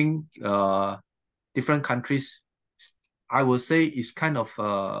engaging different countries, I will say is kind of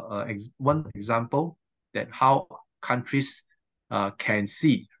one example that how countries can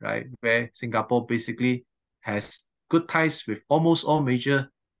see, right? Where Singapore basically has good ties with almost all major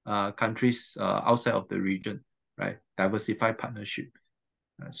countries outside of the region, right? Diversified partnership,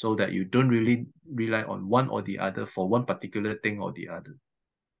 so that you don't really rely on one or the other for one particular thing or the other.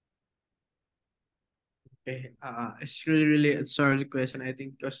 Okay, it's really answer the question, I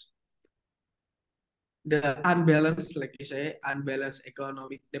think, because the unbalanced, like you say, unbalanced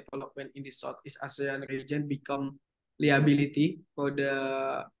economic development in the Southeast ASEAN region become liability for the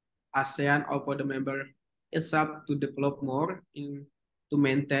ASEAN or for the member itself to develop more in to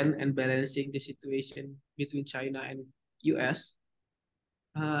maintain and balancing the situation between China and US.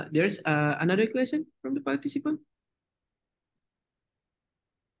 There's another question from the participant.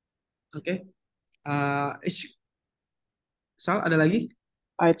 Okay. Sal, ada lagi?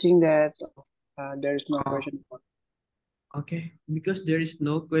 I think that there is no Oh, question. okay. Because there is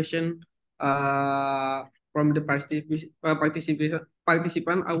no question from the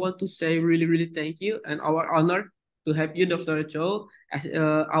participant, I want to say really, really thank you and our honor to have you, Dr. Chow, as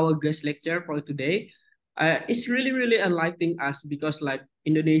our guest lecturer for today. It's really, really enlightening us because like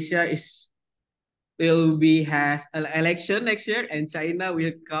Indonesia will be has an election next year and China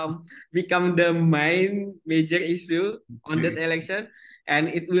will become the main major issue on that Okay. election, and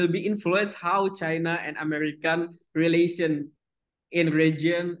it will be influence how China and American relation in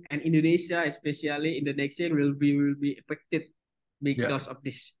region and Indonesia especially in the next year will be affected Yeah. because of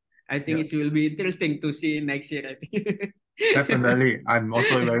this. I think Yeah. it will be interesting to see next year, I think. Definitely. I'm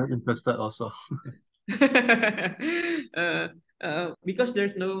also very interested also. uh, because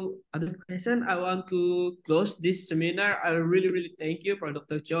there's no other question, I want to close this seminar. I really, really thank you, for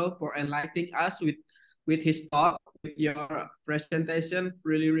Dr. Chow, for enlightening us with his talk, with your presentation.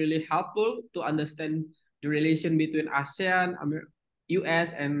 Really, really helpful to understand the relation between ASEAN,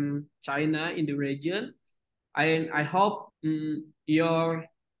 US, and China in the region. I hope your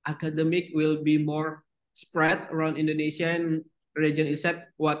academic will be more spread around Indonesian region,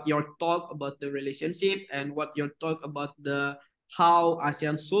 except what your talk about the relationship and what your talk about the how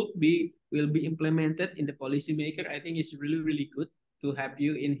ASEAN should be will be implemented in the policymaker. I think it's really, really good to have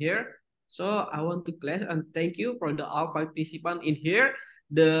you in here. So I want to clap and thank you for the all participant in here.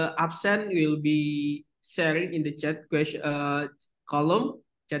 The absent will be sharing in the column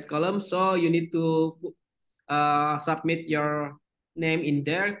chat column. So you need to submit your name in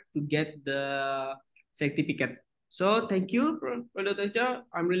there to get the certificate. So thank you, Dr. Chow.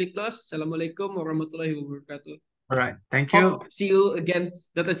 I'm really close. Assalamualaikum warahmatullahi wabarakatuh. All right. Thank you. Hope see you again,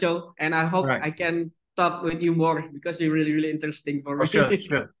 Dr. Chow, and I All hope right. I can talk with you more because you're really, really interesting for Oh, me. sure,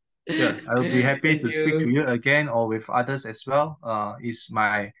 sure. Sure. I will be happy Thank to speak to you. you again or with others as well. It's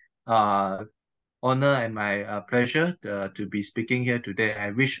my honor and my pleasure to be speaking here today.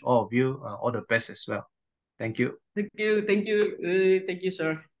 I wish all of you all the best as well. Thank you. Thank you. Thank you. Thank you,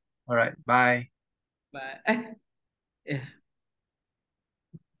 sir. All right. Bye. Bye. Yeah.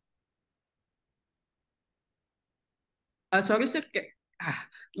 Sorry, sir.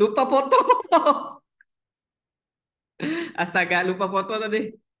 Lupa foto. Astaga, lupa foto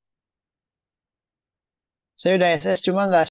tadi. Saya udah SS cuma nggak